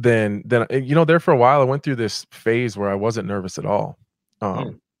than there for a while. I went through this phase where I wasn't nervous at all.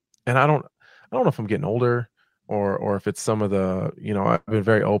 And I don't know if I'm getting older, or if it's some of the, I've been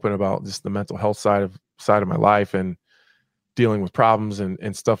very open about just the mental health side of my life and dealing with problems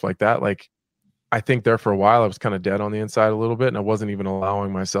and stuff like that. Like, I think there for a while I was kind of dead on the inside a little bit, and I wasn't even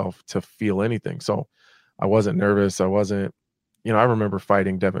allowing myself to feel anything. So I wasn't nervous. I wasn't, I remember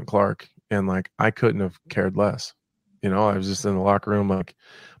fighting Devin Clark, and like, I couldn't have cared less. I was just in the locker room, like,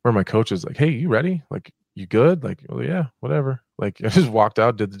 where my coach was like, "Hey, you ready? Like, you good?" Like, "Well, yeah, whatever." Like, I just walked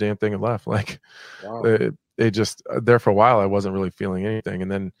out, did the damn thing, and left. Like, wow. It just, there for a while, I wasn't really feeling anything.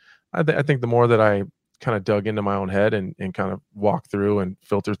 And then I think the more that I kind of dug into my own head and kind of walked through and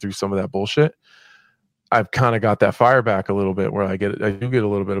filtered through some of that bullshit, I've kind of got that fire back a little bit, where I do get a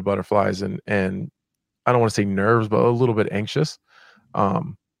little bit of butterflies and I don't want to say nerves, but a little bit anxious.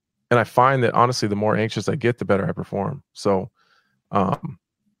 And I find that, honestly, the more anxious I get, the better I perform. So,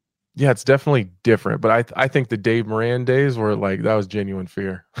 yeah, it's definitely different. But I think the Dave Moran days were like, that was genuine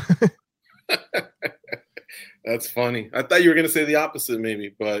fear. That's funny. I thought you were going to say the opposite,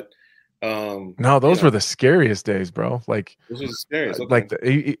 maybe, but no, those were the scariest days, bro. Like, those were the scariest. Okay. Like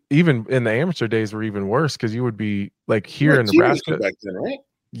even in the amateur days were even worse, because you would be like here in Nebraska back then, right?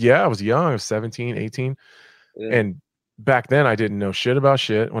 Yeah, I was young. I was 17, 18. Yeah. And back then I didn't know shit about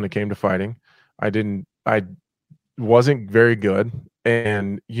shit when it came to fighting. I wasn't very good,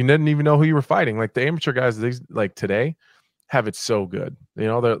 and you didn't even know who you were fighting. Like, the amateur guys, these like today, have it so good.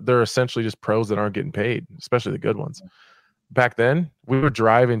 They're essentially just pros that aren't getting paid, especially the good ones. Back then, we would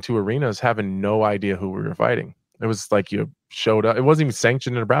drive into arenas having no idea who we were fighting. It was like you showed up. It wasn't even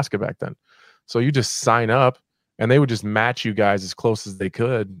sanctioned in Nebraska back then. So you just sign up and they would just match you guys as close as they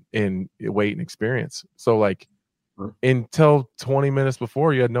could in weight and experience. So like until 20 minutes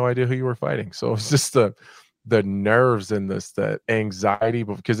before, you had no idea who you were fighting. So it's just the nerves and the anxiety,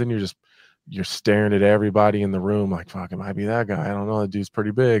 because then you're staring at everybody in the room like, fuck, it might be that guy. I don't know. That dude's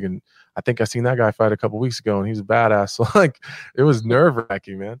pretty big. And I think I seen that guy fight a couple weeks ago and he's a badass. So like, it was nerve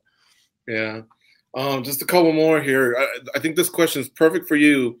wracking, man. Yeah. Just a couple more here. I think this question is perfect for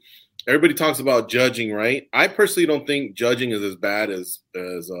you. Everybody talks about judging, right? I personally don't think judging is as bad as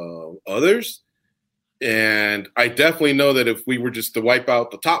others. And I definitely know that if we were just to wipe out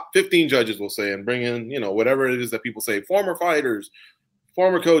the top 15 judges, we'll say, and bring in, whatever it is that people say, former fighters,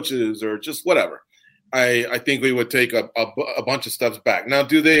 former coaches, or just whatever, I think we would take a bunch of steps back. Now,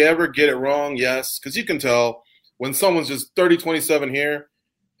 do they ever get it wrong? Yes, because you can tell when someone's just 30-27 here,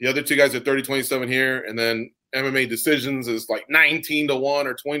 the other two guys are 30-27 here, and then MMA decisions is like 19-1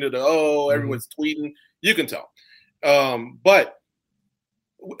 or 20-0. Everyone's tweeting. You can tell. But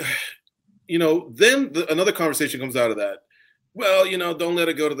then another conversation comes out of that. Well, don't let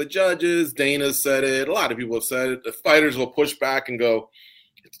it go to the judges. Dana said it. A lot of people have said it. The fighters will push back and go,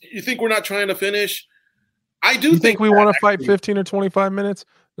 you think we're not trying to finish? I do think we want to fight 15 or 25 minutes?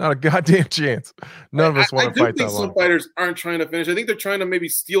 Not a goddamn chance. None of us want to fight that long. I do think some fighters aren't trying to finish. I think they're trying to maybe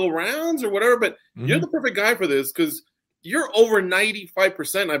steal rounds or whatever, but you're the perfect guy for this because you're over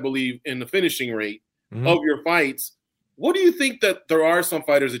 95%, I believe, in the finishing rate of your fights. What do you think that there are some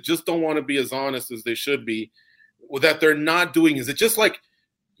fighters that just don't want to be as honest as they should be, that they're not doing? Is it just like,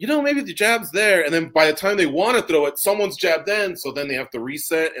 maybe the jab's there, and then by the time they want to throw it, someone's jabbed in, so then they have to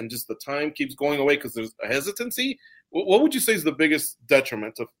reset, and just the time keeps going away because there's a hesitancy? What would you say is the biggest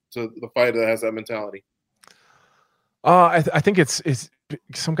detriment to the fighter that has that mentality? I think it's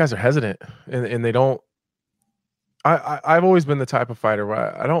some guys are hesitant, and they don't. I've always been the type of fighter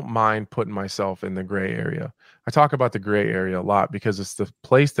where I don't mind putting myself in the gray area. I talk about the gray area a lot because it's the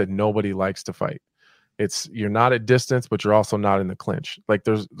place that nobody likes to fight. You're not at distance, but you're also not in the clinch. Like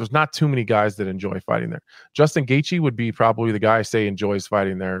there's not too many guys that enjoy fighting there. Justin Gaethje would be probably the guy I say enjoys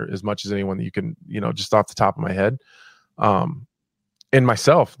fighting there as much as anyone that you can, just off the top of my head. And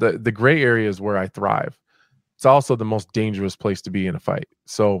myself, the gray area is where I thrive. It's also the most dangerous place to be in a fight.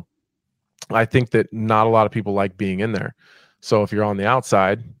 So I think that not a lot of people like being in there. So if you're on the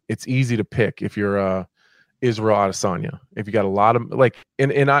outside, it's easy to pick. If you're Israel Adesanya, if you got a lot of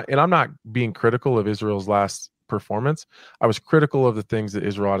and I'm not being critical of Israel's last performance. I was critical of the things that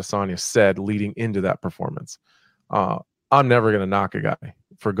Israel Adesanya said leading into that performance. I'm never going to knock a guy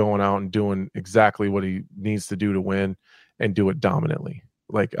for going out and doing exactly what he needs to do to win and do it dominantly.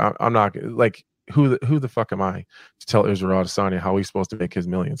 Like I'm not like who the fuck am I to tell Israel Adesanya how he's supposed to make his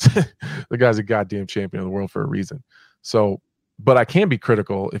millions? The guy's a goddamn champion of the world for a reason. So, but I can be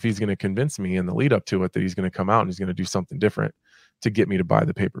critical if he's going to convince me in the lead up to it that he's going to come out and he's going to do something different to get me to buy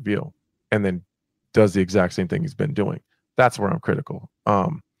the pay-per-view, and then does the exact same thing he's been doing. That's where I'm critical.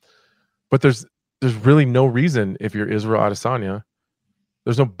 But there's really no reason, if you're Israel Adesanya,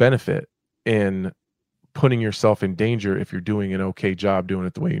 there's no benefit in putting yourself in danger if you're doing an okay job doing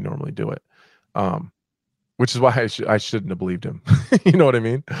it the way you normally do it. Which is why I shouldn't have believed him. You know what I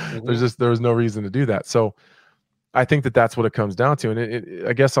mean? Mm-hmm. There was no reason to do that. So I think that's what it comes down to. And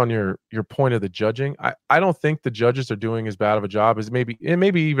I guess on your point of the judging, I don't think the judges are doing as bad of a job as maybe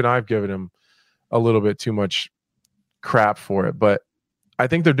even I've given them a little bit too much crap for it, but I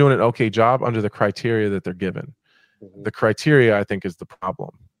think they're doing an okay job under the criteria that they're given. Mm-hmm. The criteria, I think, is the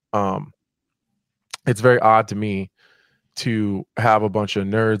problem. It's very odd to me to have a bunch of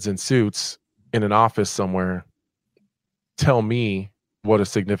nerds in suits in an office somewhere tell me what a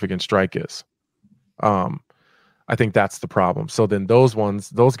significant strike is. I think that's the problem. So then those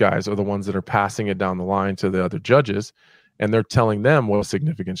guys are the ones that are passing it down the line to the other judges, and they're telling them what a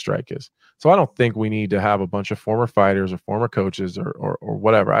significant strike is. So I don't think we need to have a bunch of former fighters or former coaches or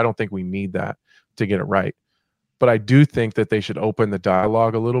whatever. I don't think we need that to get it right. But I do think that they should open the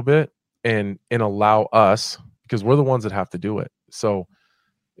dialogue a little bit and allow us, because we're the ones that have to do it. So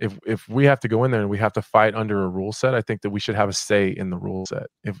if we have to go in there and we have to fight under a rule set, I think that we should have a say in the rule set.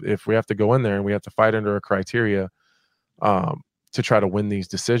 If we have to go in there and we have to fight under a criteria to try to win these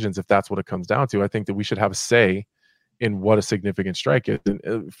decisions, if that's what it comes down to, I think that we should have a say in what a significant strike is.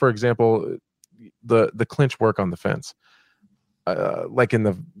 And for example, the clinch work on the fence, like in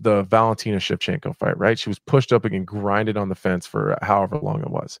the Valentina Shevchenko fight, right? She was pushed up and grinded on the fence for however long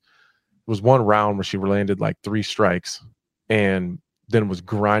it was. It was one round where she landed like 3 strikes and then was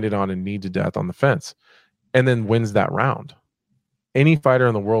grinded on and kneed to death on the fence and then wins that round. Any fighter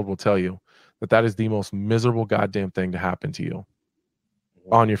in the world will tell you that is the most miserable goddamn thing to happen to you.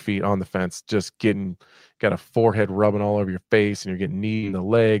 On your feet, on the fence, just got a forehead rubbing all over your face, and you're getting knee in the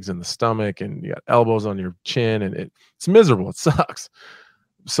legs and the stomach, and you got elbows on your chin, and it's miserable. It sucks.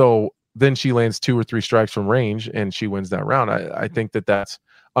 So then she lands 2 or 3 strikes from range, and she wins that round. I think that's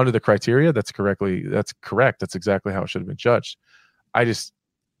under the criteria. That's correct. That's exactly how it should have been judged. I just,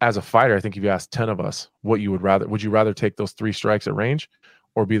 as a fighter, I think if you asked 10 of us what you would you rather take those 3 strikes at range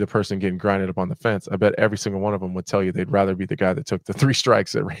or be the person getting grinded up on the fence? I bet every single one of them would tell you they'd rather be the guy that took the 3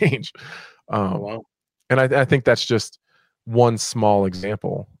 strikes at range. Wow. And I think that's just one small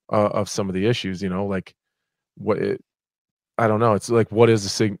example of some of the issues, like I don't know. It's like, what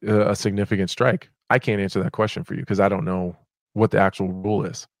is a significant strike? I can't answer that question for you because I don't know what the actual rule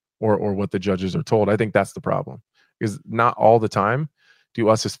is or what the judges are told. I think that's the problem, is not all the time do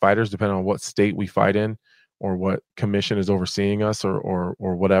us as fighters, depending on what state we fight in or what commission is overseeing us or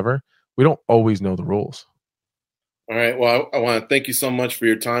whatever, we don't always know the rules. All right. Well, I want to thank you so much for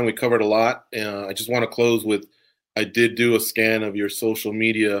your time. We covered a lot. I just want to close with, I did do a scan of your social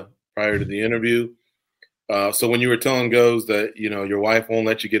media prior to the interview. So when you were telling Goes that, your wife won't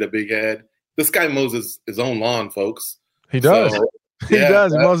let you get a big head, this guy mows his own lawn, folks. He does. So, he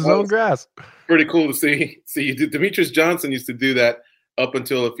does. He mows his own grass. Pretty cool to see you do. Demetrius Johnson used to do that up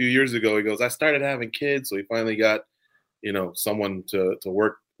until a few years ago. He goes, I started having kids, so he finally got, someone to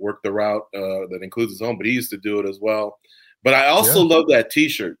work the route that includes his own, but he used to do it as well. But I also love that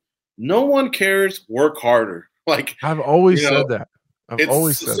T-shirt. No one cares, work harder. Like, I've always said that.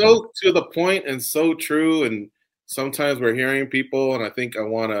 It's so to the point and so true. And sometimes we're hearing people, and I think I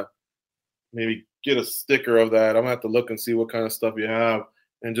want to maybe get a sticker of that. I'm gonna have to look and see what kind of stuff you have,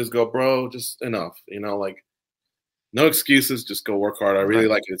 and just go, bro, just enough. Like, no excuses, just go work hard. I really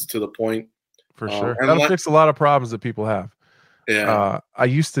like it. It's to the point. For sure. That'll fix a lot of problems that people have. Yeah. I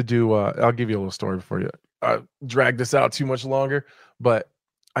used to do, I'll give you a little story before you drag this out too much longer, but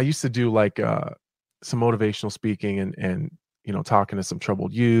I used to do like some motivational speaking and talking to some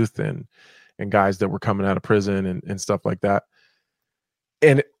troubled youth and guys that were coming out of prison and stuff like that.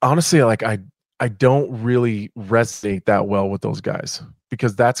 And honestly, like I don't really resonate that well with those guys,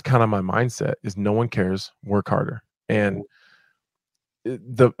 because that's kind of my mindset, is no one cares, work harder. And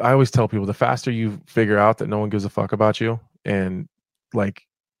I always tell people, the faster you figure out that no one gives a fuck about you, and like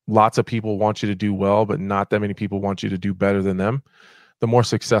lots of people want you to do well, but not that many people want you to do better than them, the more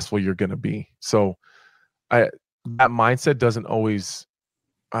successful you're going to be. So that mindset doesn't always,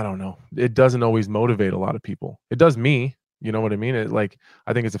 I don't know, it doesn't always motivate a lot of people. It does me, you know what I mean?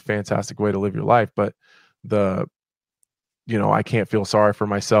 I think it's a fantastic way to live your life, but I can't feel sorry for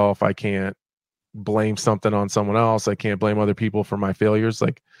myself. I can't blame something on someone else. I can't blame other people for my failures.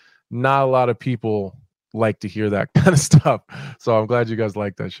 Like, not a lot of people like to hear that kind of stuff. So I'm glad you guys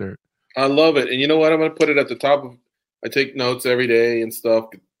like that shirt. I love it. And you know what? I'm going to put it at the top of, I take notes every day and stuff,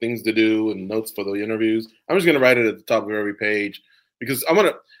 things to do and notes for the interviews. I'm just going to write it at the top of every page, because I'm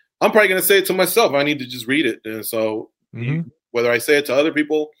probably going to say it to myself. I need to just read it. And so whether I say it to other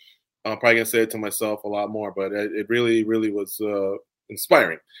people, I'm probably going to say it to myself a lot more, but it really, really was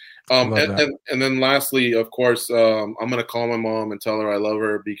inspiring. And then lastly, of course, I'm going to call my mom and tell her I love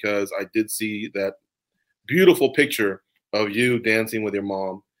her, because I did see that beautiful picture of you dancing with your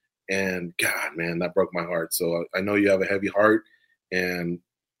mom, and God, man, that broke my heart. So I know you have a heavy heart, and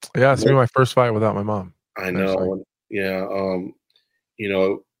it's been my first fight without my mom. I know. Yeah.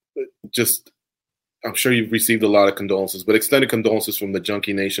 Just, I'm sure you've received a lot of condolences, but extended condolences from the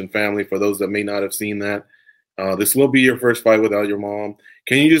Junkie Nation family. For those that may not have seen that, this will be your first fight without your mom.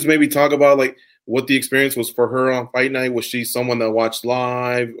 Can you just maybe talk about like what the experience was for her on fight night? Was she someone that watched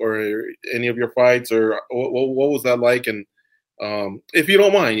live or any of your fights, or what was that like? And if you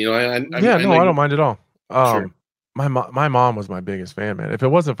don't mind, I don't mind at all. Sure. My mom was my biggest fan, man. If it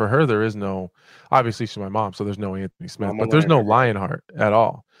wasn't for her, there is no, obviously she's my mom, so there's no Anthony Smith, but there's no Lionheart at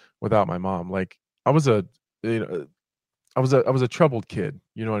all without my mom. Like, I was a troubled kid,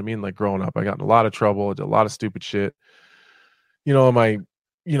 you know what I mean? Like, growing up, I got in a lot of trouble, did a lot of stupid shit. In my,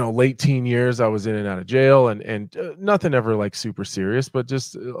 late teen years, I was in and out of jail, and nothing ever like super serious, but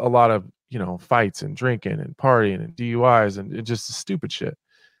just a lot of, fights and drinking and partying and DUIs and just stupid shit.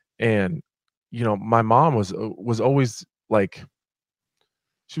 And, my mom was always like,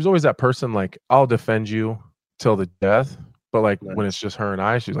 she was always that person, like, I'll defend you till the death. But like, when it's just her and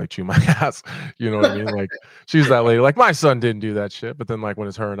I, she's like, chew my ass. You know what I mean? Like, she's that lady. Like, my son didn't do that shit. But then like, when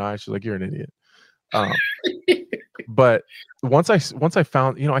it's her and I, she's like, you're an idiot. But once I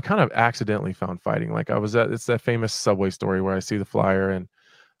found, I kind of accidentally found fighting. Like, it's that famous Subway story where I see the flyer and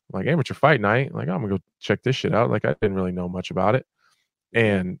I'm like, amateur fight night. Like, I'm gonna go check this shit out. Like, I didn't really know much about it.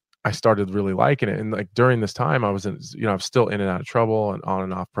 And I started really liking it. And like during this time, I was in, I was still in and out of trouble and on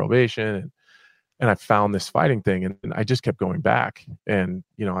and off probation. And I found this fighting thing, and I just kept going back. And,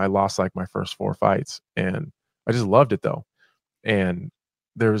 I lost like my first 4 fights, and I just loved it though. And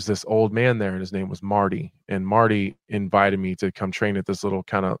there was this old man there, and his name was Marty. And Marty invited me to come train at this little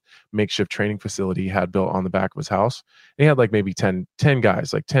kind of makeshift training facility he had built on the back of his house. And he had like maybe 10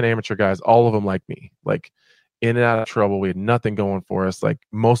 guys, like 10 amateur guys, all of them like me, like in and out of trouble. We had nothing going for us. Like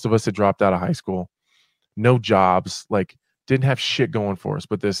most of us had dropped out of high school, no jobs, like didn't have shit going for us.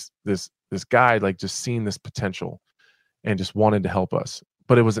 But this guy like just seen this potential and just wanted to help us.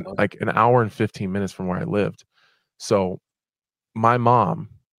 But it was like an hour and 15 minutes from where I lived. So my mom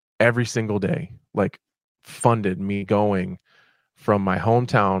every single day like funded me going from my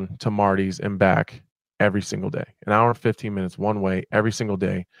hometown to Marty's and back every single day, an hour and 15 minutes one way every single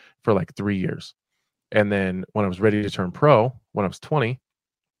day for like 3 years. And then when I was ready to turn pro, when I was 20,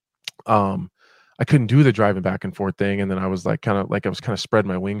 I couldn't do the driving back and forth thing. And then I was like, I was kind of spread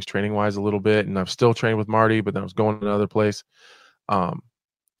my wings training wise a little bit. And I was still training with Marty, but then I was going to another place. And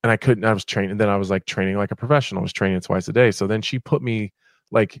I was training. And then I was like training like a professional. I was training twice a day. So then she put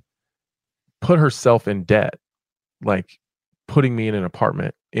herself in debt, like putting me in an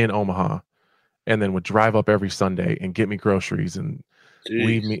apartment in Omaha, and then would drive up every Sunday and get me groceries and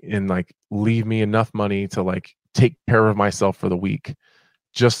leave me enough money to like take care of myself for the week,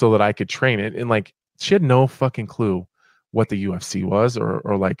 just so that I could train it. And like, she had no fucking clue what the UFC was or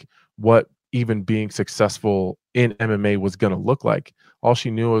like what even being successful in MMA was going to look like. All she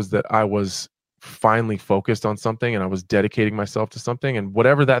knew was that I was finally focused on something and I was dedicating myself to something, and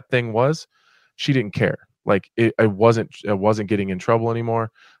whatever that thing was, she didn't care. Like I wasn't getting in trouble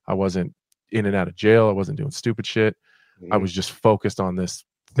anymore. I wasn't in and out of jail. I wasn't doing stupid shit. I was just focused on this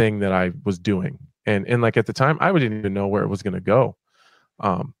thing that I was doing. And like at the time, I didn't even know where it was going to go.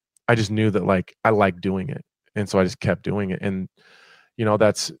 I just knew that like I liked doing it. And so I just kept doing it. And,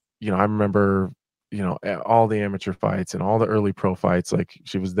 that's, I remember, all the amateur fights and all the early pro fights, like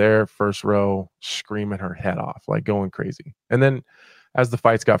she was there first row screaming her head off, like going crazy. And then as the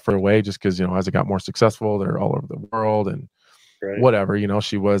fights got further away, just because, as it got more successful, they're all over the world and whatever,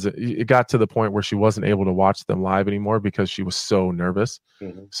 it got to the point where she wasn't able to watch them live anymore because she was so nervous.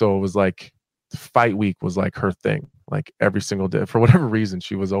 So it was like fight week was like her thing, like every single day. For whatever reason,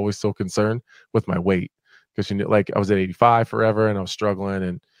 she was always so concerned with my weight because she knew like I was at 85 forever and I was struggling.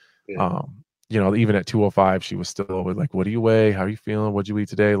 And, even at 205, she was still always like, what do you weigh? How are you feeling? What'd you eat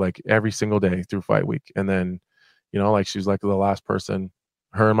today? Like every single day through fight week. And then, like she was like the last person,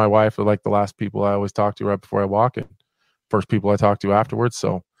 her and my wife are like the last people I always talk to right before I walk and first people I talk to afterwards.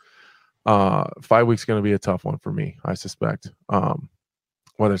 So fight week's going to be a tough one for me, I suspect.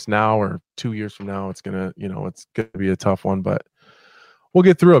 Whether it's now or 2 years from now, it's going to be a tough one, but we'll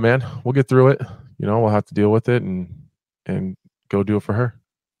get through it, man. We'll get through it. We'll have to deal with it and go do it for her.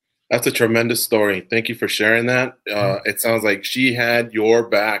 That's a tremendous story. Thank you for sharing that. It sounds like she had your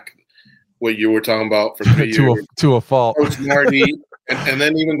back, what you were talking about for 3 years. to a fault. Coach Marty, and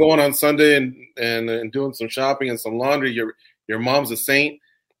then even going on Sunday and doing some shopping and some laundry. Your mom's a saint,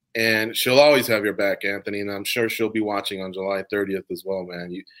 and she'll always have your back, Anthony. And I'm sure she'll be watching on July 30th as well, man.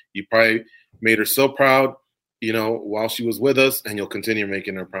 You probably made her so proud, while she was with us, and you'll continue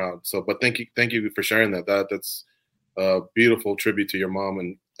making her proud. So, but thank you for sharing that. That's a beautiful tribute to your mom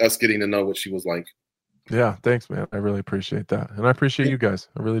and us getting to know what she was like. Yeah, thanks, man. I really appreciate that. And I appreciate you guys.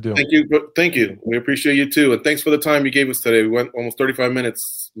 I really do. Thank you. We appreciate you too. And thanks for the time you gave us today. We went almost 35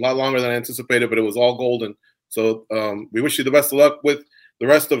 minutes, a lot longer than I anticipated, but it was all golden. So we wish you the best of luck with the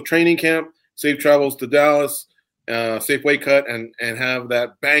rest of training camp. Safe travels to Dallas, safe weight cut, and have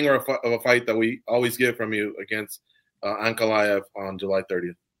that banger of a fight that we always get from you against Ankalaev on July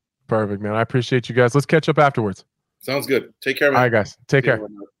 30th. Perfect, man. I appreciate you guys. Let's catch up afterwards. Sounds good. Take care, man. All right, guys. Take care.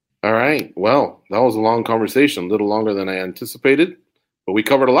 All right. Well, that was a long conversation, a little longer than I anticipated, but we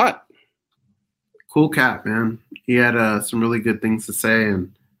covered a lot. Cool cat, man. He had some really good things to say,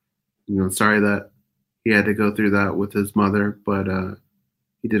 and sorry that he had to go through that with his mother, but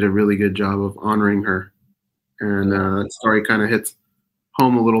he did a really good job of honoring her. And that story kind of hits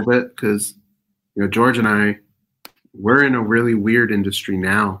home a little bit because George and I, we're in a really weird industry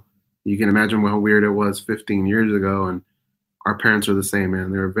now. You can imagine how weird it was 15 years ago, and our parents are the same,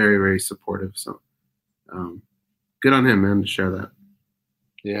 man. They were very, very supportive. So good on him, man, to share that.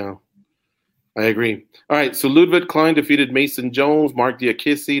 Yeah, I agree. All right, so Ludwig Klein defeated Mason Jones. Mark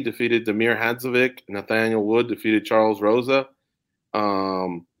Diakisi defeated Damir Hadzovic. Nathaniel Wood defeated Charles Rosa.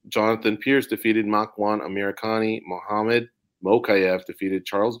 Jonathan Pierce defeated Makwan Amirkhani. Mohamed Mokayev defeated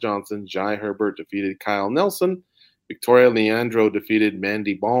Charles Johnson. Jai Herbert defeated Kyle Nelson. Victoria Leandro defeated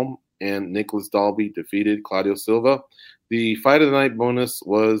Mandy Baum, and Nicholas Dalby defeated Claudio Silva. The fight of the night bonus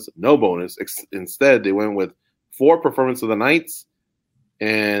was no bonus. Instead, they went with 4 performance of the nights,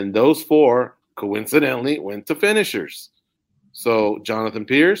 and those 4 coincidentally went to finishers. So Jonathan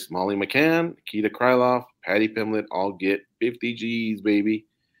Pierce, Molly McCann, Nikita Krylov, Patty Pimblett all get 50 G's, baby.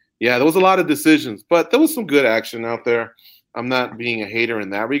 Yeah, there was a lot of decisions, but there was some good action out there. I'm not being a hater in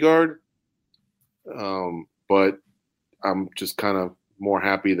that regard, but I'm just kind of more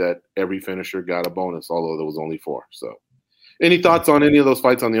happy that every finisher got a bonus, although there was only 4. So, any thoughts on any of those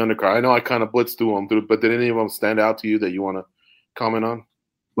fights on the undercard? I know I kind of blitzed through them, but did any of them stand out to you that you want to comment on?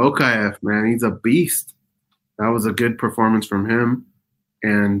 Lokaev, man, he's a beast. That was a good performance from him.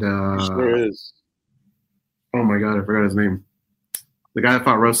 And Sure is. Oh my God, I forgot his name. The guy that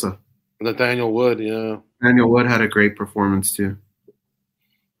fought Rosa. Nathaniel Wood, yeah. Nathaniel Wood had a great performance too.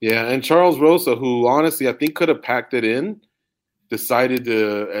 Yeah, and Charles Rosa, who honestly I think could have packed it in, decided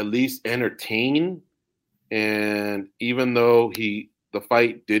to at least entertain. And even though the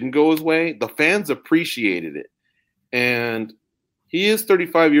fight didn't go his way, the fans appreciated it. And he is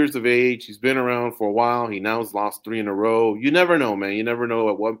 35 years of age. He's been around for a while. He now has lost 3 in a row. You never know, man. You never know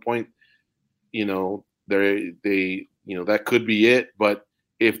at what point, that could be it. But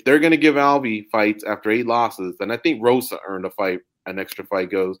if they're going to give Alvey fights after 8 losses, then I think Rosa earned an extra fight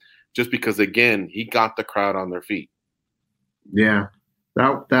goes, just because, again, he got the crowd on their feet. Yeah.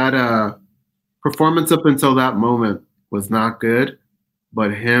 That performance up until that moment was not good,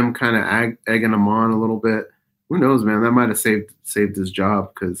 but him kind of egging him on a little bit, who knows, man? That might have saved his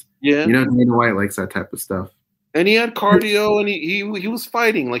job because, Dana White likes that type of stuff. And he had cardio, and he was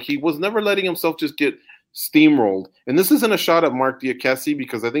fighting. Like, he was never letting himself just get steamrolled. And this isn't a shot at Mark Diakese,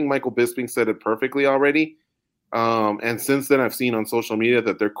 because I think Michael Bisping said it perfectly already. And since then, I've seen on social media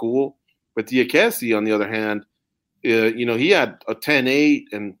that they're cool. But Diakese, on the other hand, he had a 10-8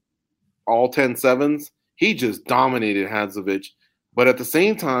 and all 10 sevens. He just dominated Hadzovic. But at the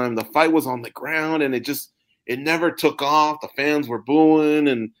same time, the fight was on the ground, and it never took off. The fans were booing.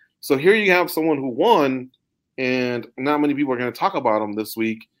 And so here you have someone who won, and not many people are going to talk about him this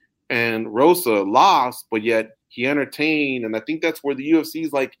week. And Rosa lost, but yet he entertained. And I think that's where the UFC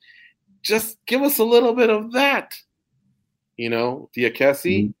is like, just give us a little bit of that, Diakese.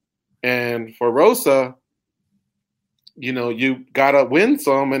 Mm-hmm. And for Rosa, you got to win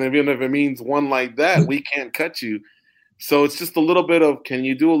some. And even if it means one like that, we can't cut you. So it's just a little bit of, can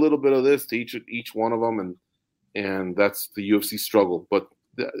you do a little bit of this to each one of them? And that's the UFC struggle. But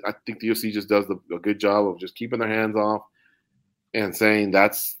I think the UFC just does a good job of just keeping their hands off and saying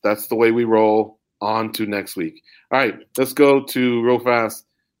that's the way we roll. On to next week. All right, let's go to real fast.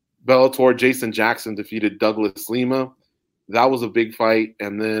 Bellator, Jason Jackson defeated Douglas Lima. That was a big fight.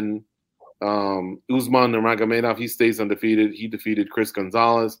 And then Usman Nurmagomedov, he stays undefeated. He defeated Chris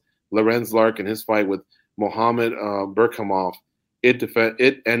Gonzalez. Lorenz Larkin, his fight with Mohamed Berkhamov,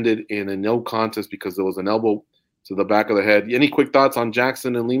 it ended in a no contest because there was an elbow to the back of the head. Any quick thoughts on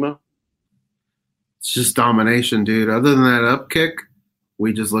Jackson and Lima? It's just domination, dude. Other than that up kick,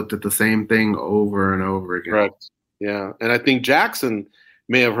 we just looked at the same thing over and over again. Correct. Yeah. And I think Jackson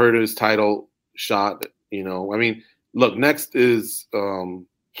may have heard his title shot. Look, next is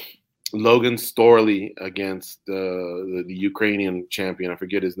Logan Storley against the Ukrainian champion. I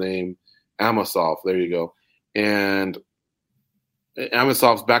forget his name. Amosov. There you go. And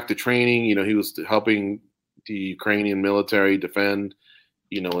Amosov's back to training. He was helping the Ukrainian military defend,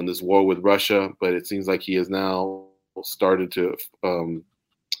 in this war with Russia. But it seems like he has now started to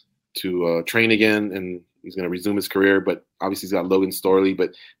train again, and he's going to resume his career. But obviously he's got Logan Storley.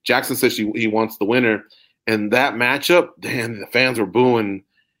 But Jackson says he wants the winner. And that matchup, damn, the fans were booing.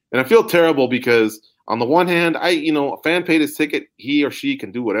 And I feel terrible because on the one hand, a fan paid his ticket. He or she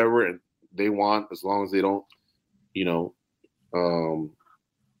can do whatever and they want as long as they don't,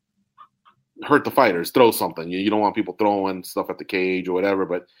 hurt the fighters, throw something. You don't want people throwing stuff at the cage or whatever,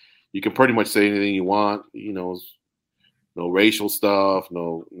 but you can pretty much say anything you want, no racial stuff,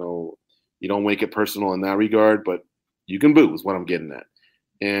 no, you don't make it personal in that regard, but you can boo is what I'm getting at.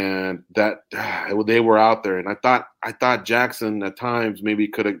 And that they were out there, and I thought Jackson at times maybe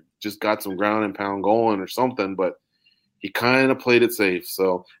could have just got some ground and pound going or something, but he kind of played it safe.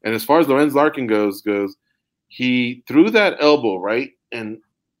 So, and as far as Lorenz Larkin goes, he threw that elbow, right? And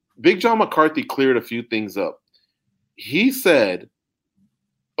Big John McCarthy cleared a few things up. He said,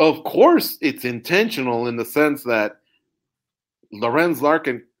 of course it's intentional in the sense that Lorenz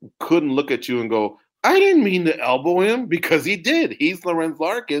Larkin couldn't look at you and go, I didn't mean to elbow him, because he did. He's Lorenz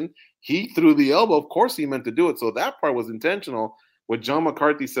Larkin. He threw the elbow. Of course he meant to do it. So that part was intentional. What John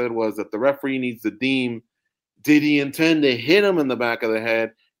McCarthy said was that the referee needs to deem did he intend to hit him in the back of the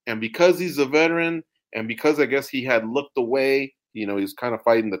head? And because he's a veteran, and because I guess he had looked away, he was kind of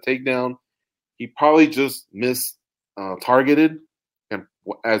fighting the takedown, he probably just missed targeted. And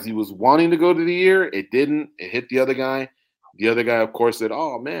as he was wanting to go to the ear, it didn't. It hit the other guy. The other guy, of course, said,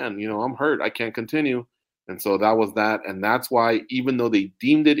 "Oh, man, I'm hurt. I can't continue." And so that was that. And that's why, even though they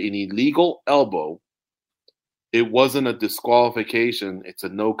deemed it an illegal elbow, it wasn't a disqualification. It's a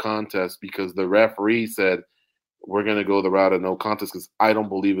no contest because the referee said, we're going to go the route of no contest because I don't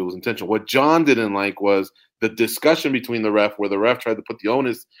believe it was intentional. What John didn't like was the discussion between the ref where the ref tried to put the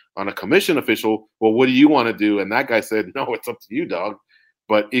onus on a commission official. Well, what do you want to do? And that guy said, no, it's up to you, dog.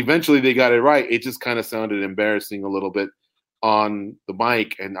 But eventually they got it right. It just kind of sounded embarrassing a little bit on the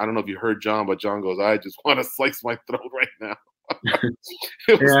mic. And I don't know if you heard John, but John goes, I just want to slice my throat right now.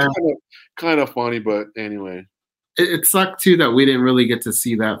 It was kind of funny, but anyway. It sucked too that we didn't really get to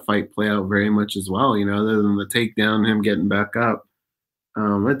see that fight play out very much as well, other than the takedown, him getting back up.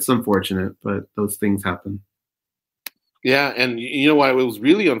 It's unfortunate, but those things happen. Yeah, and you know why it was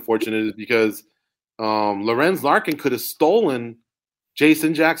really unfortunate is because Lorenz Larkin could have stolen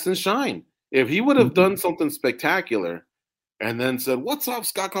Jason Jackson's shine. If he would have done something spectacular and then said, "What's up,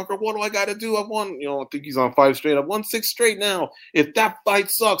 Scott Coker? What do I got to do? I've won, I think he's on 5 straight. I've won 6 straight now. If that fight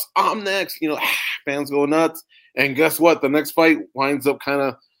sucks, I'm next." Fans go nuts. And guess what? The next fight winds up kind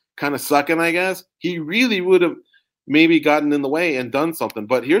of sucking, I guess. He really would have maybe gotten in the way and done something.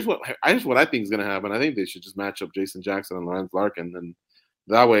 But here's what I think is going to happen. I think they should just match up Jason Jackson and Lorenz Larkin. And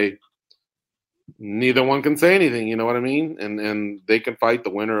that way, neither one can say anything. You know what I mean? And they can fight the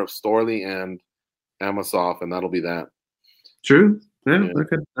winner of Storley and Amosov, and that'll be that. True. Yeah.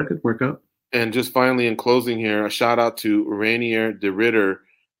 That could work out. And just finally, in closing here, a shout out to Rainier de Ritter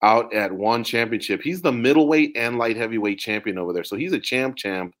out at One Championship. He's the middleweight and light heavyweight champion over there. So he's a champ,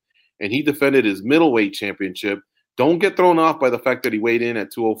 and he defended his middleweight championship. Don't get thrown off by the fact that he weighed in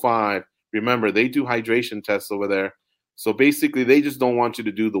at 205. Remember, they do hydration tests over there. So basically, they just don't want you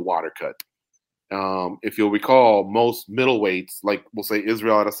to do the water cut. If you'll recall, most middleweights, like we'll say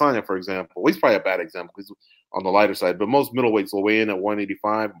Israel Adesanya, for example, he's probably a bad example because on the lighter side, but most middleweights will weigh in at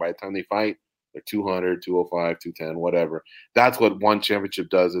 185. By the time they fight, they're 200, 205, 210, whatever. That's what One Championship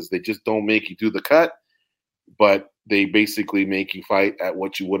does is they just don't make you do the cut, but they basically make you fight at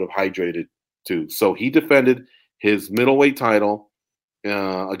what you would have hydrated to. So he defended his middleweight title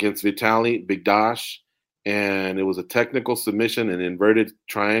against Vitaly Bigdash, and it was a technical submission, an inverted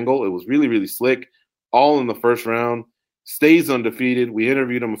triangle. It was really, really slick, all in the first round. Stays undefeated. We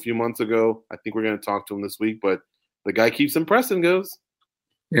interviewed him a few months ago. I think we're going to talk to him this week, but the guy keeps impressing, goes.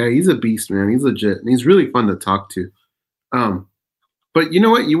 Yeah, he's a beast, man. He's legit, and he's really fun to talk to. But you know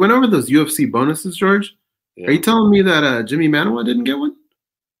what? You went over those UFC bonuses, George. Yeah. Are you telling me that Jimmy Manuwa didn't get one?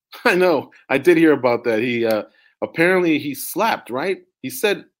 I know. I did hear about that. He apparently he slapped, right? He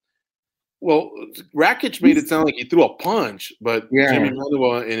said, well, Rakic made it sound like he threw a punch, but Jimmy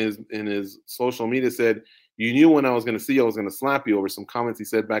Manuwa in his social media said, you knew when I was going to see you, I was going to slap you over some comments he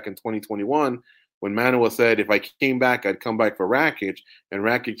said back in 2021. When Manuwa said, if I came back, I'd come back for Rakic. And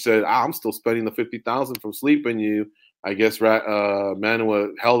Rakic said, I'm still spending the $50,000 from sleeping you. I guess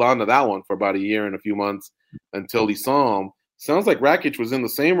Manuwa held on to that one for about a year and a few months until he saw him. Sounds like Rakic was in the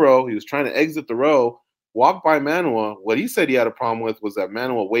same row. He was trying to exit the row, walked by Manuwa. What he said he had a problem with was that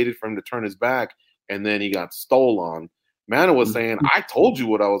Manuwa waited for him to turn his back, and then he got stole on. Manuwa saying, I told you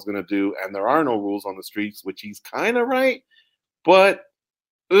what I was going to do, and there are no rules on the streets, which he's kind of right. But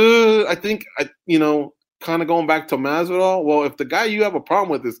I think, kind of going back to Masvidal, well, if the guy you have a problem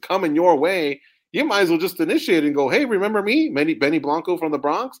with is coming your way, you might as well just initiate and go, hey, remember me, Benny Blanco from the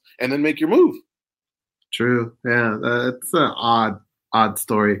Bronx, and then make your move. True. Yeah, that's an odd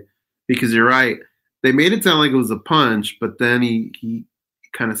story because you're right. They made it sound like it was a punch, but then he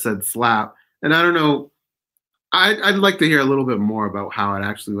kind of said slap. And I don't know. I'd like to hear a little bit more about how it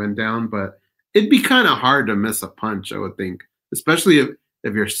actually went down, but it'd be kind of hard to miss a punch, I would think, especially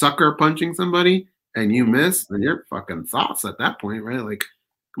if you're sucker punching somebody and you miss, then you're fucking sauce at that point, right? Like,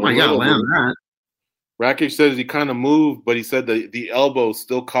 come on, you gotta land that. Rakic says he kind of moved, but he said the elbow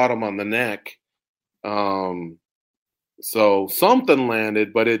still caught him on the neck. So something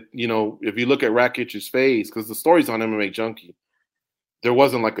landed, but it, if you look at Rakic's face, because the story's on MMA Junkie, there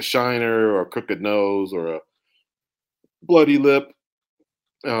wasn't like a shiner or a crooked nose or a bloody lip,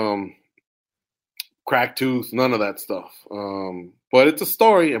 cracked tooth, none of that stuff. But it's a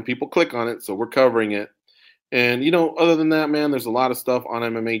story and people click on it, so we're covering it. And, other than that, man, there's a lot of stuff on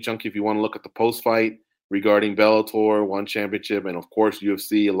MMA Junkie if you want to look at the post-fight regarding Bellator, One Championship, and, of course,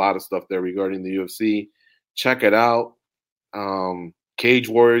 UFC, a lot of stuff there regarding the UFC. Check it out. Cage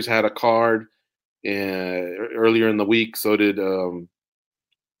Warriors had a card. earlier in the week. So did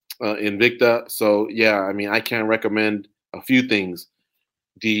Invicta. So yeah, I mean, I can't recommend a few things.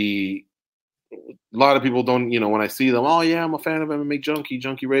 A lot of people don't, when I see them, oh yeah, I'm a fan of MMA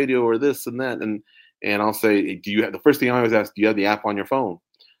Junkie Radio, or this and that, and I'll say, do you have, the first thing I always ask, do you have the app on your phone?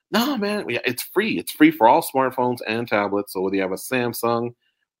 No, man, yeah, it's free. It's free for all smartphones and tablets. So whether you have a Samsung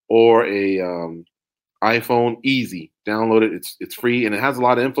or a iPhone, easy, download it. It's free, and it has a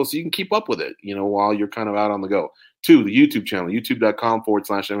lot of info, so you can keep up with it, while you're kind of out on the go. 2, the YouTube channel,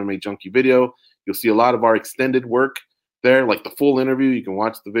 youtube.com/MMA Junkie Video. You'll see a lot of our extended work there, like the full interview. You can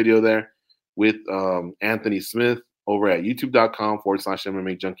watch the video there with Anthony Smith over at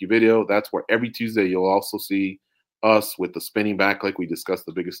youtube.com/MMA Junkie Video. That's where every Tuesday you'll also see us with the spinning back, like we discuss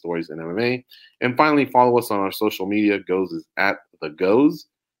the biggest stories in MMA. And finally, follow us on our social media. Goes is at the Goes.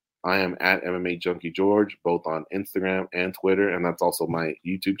 I am at MMA Junkie George, both on Instagram and Twitter, and that's also my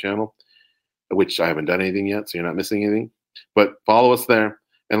YouTube channel, which I haven't done anything yet, so you're not missing anything. But follow us there.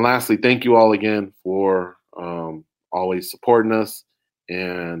 And lastly, thank you all again for always supporting us,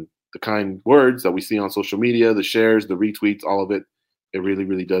 and the kind words that we see on social media, the shares, the retweets, all of it. It really,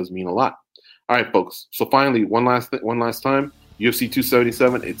 really does mean a lot. All right, folks. So finally, one last time, UFC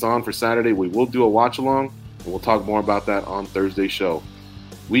 277. It's on for Saturday. We will do a watch along, and we'll talk more about that on Thursday's show.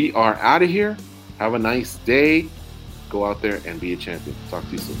 We are out of here. Have a nice day. Go out there and be a champion. Talk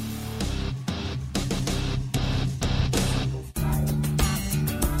to you soon.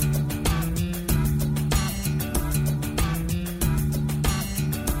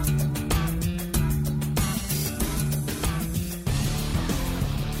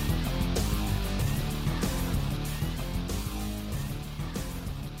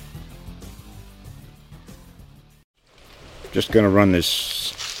 Just going to run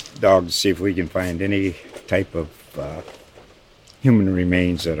this dog to see if we can find any type of human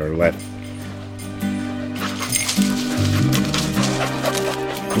remains that are left.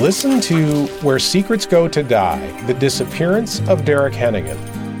 Listen to Where Secrets Go to Die, The Disappearance of Derek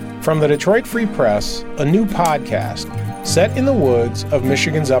Hennigan. From the Detroit Free Press, a new podcast set in the woods of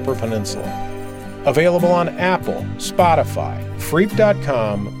Michigan's Upper Peninsula. Available on Apple, Spotify,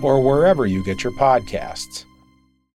 Freep.com, or wherever you get your podcasts.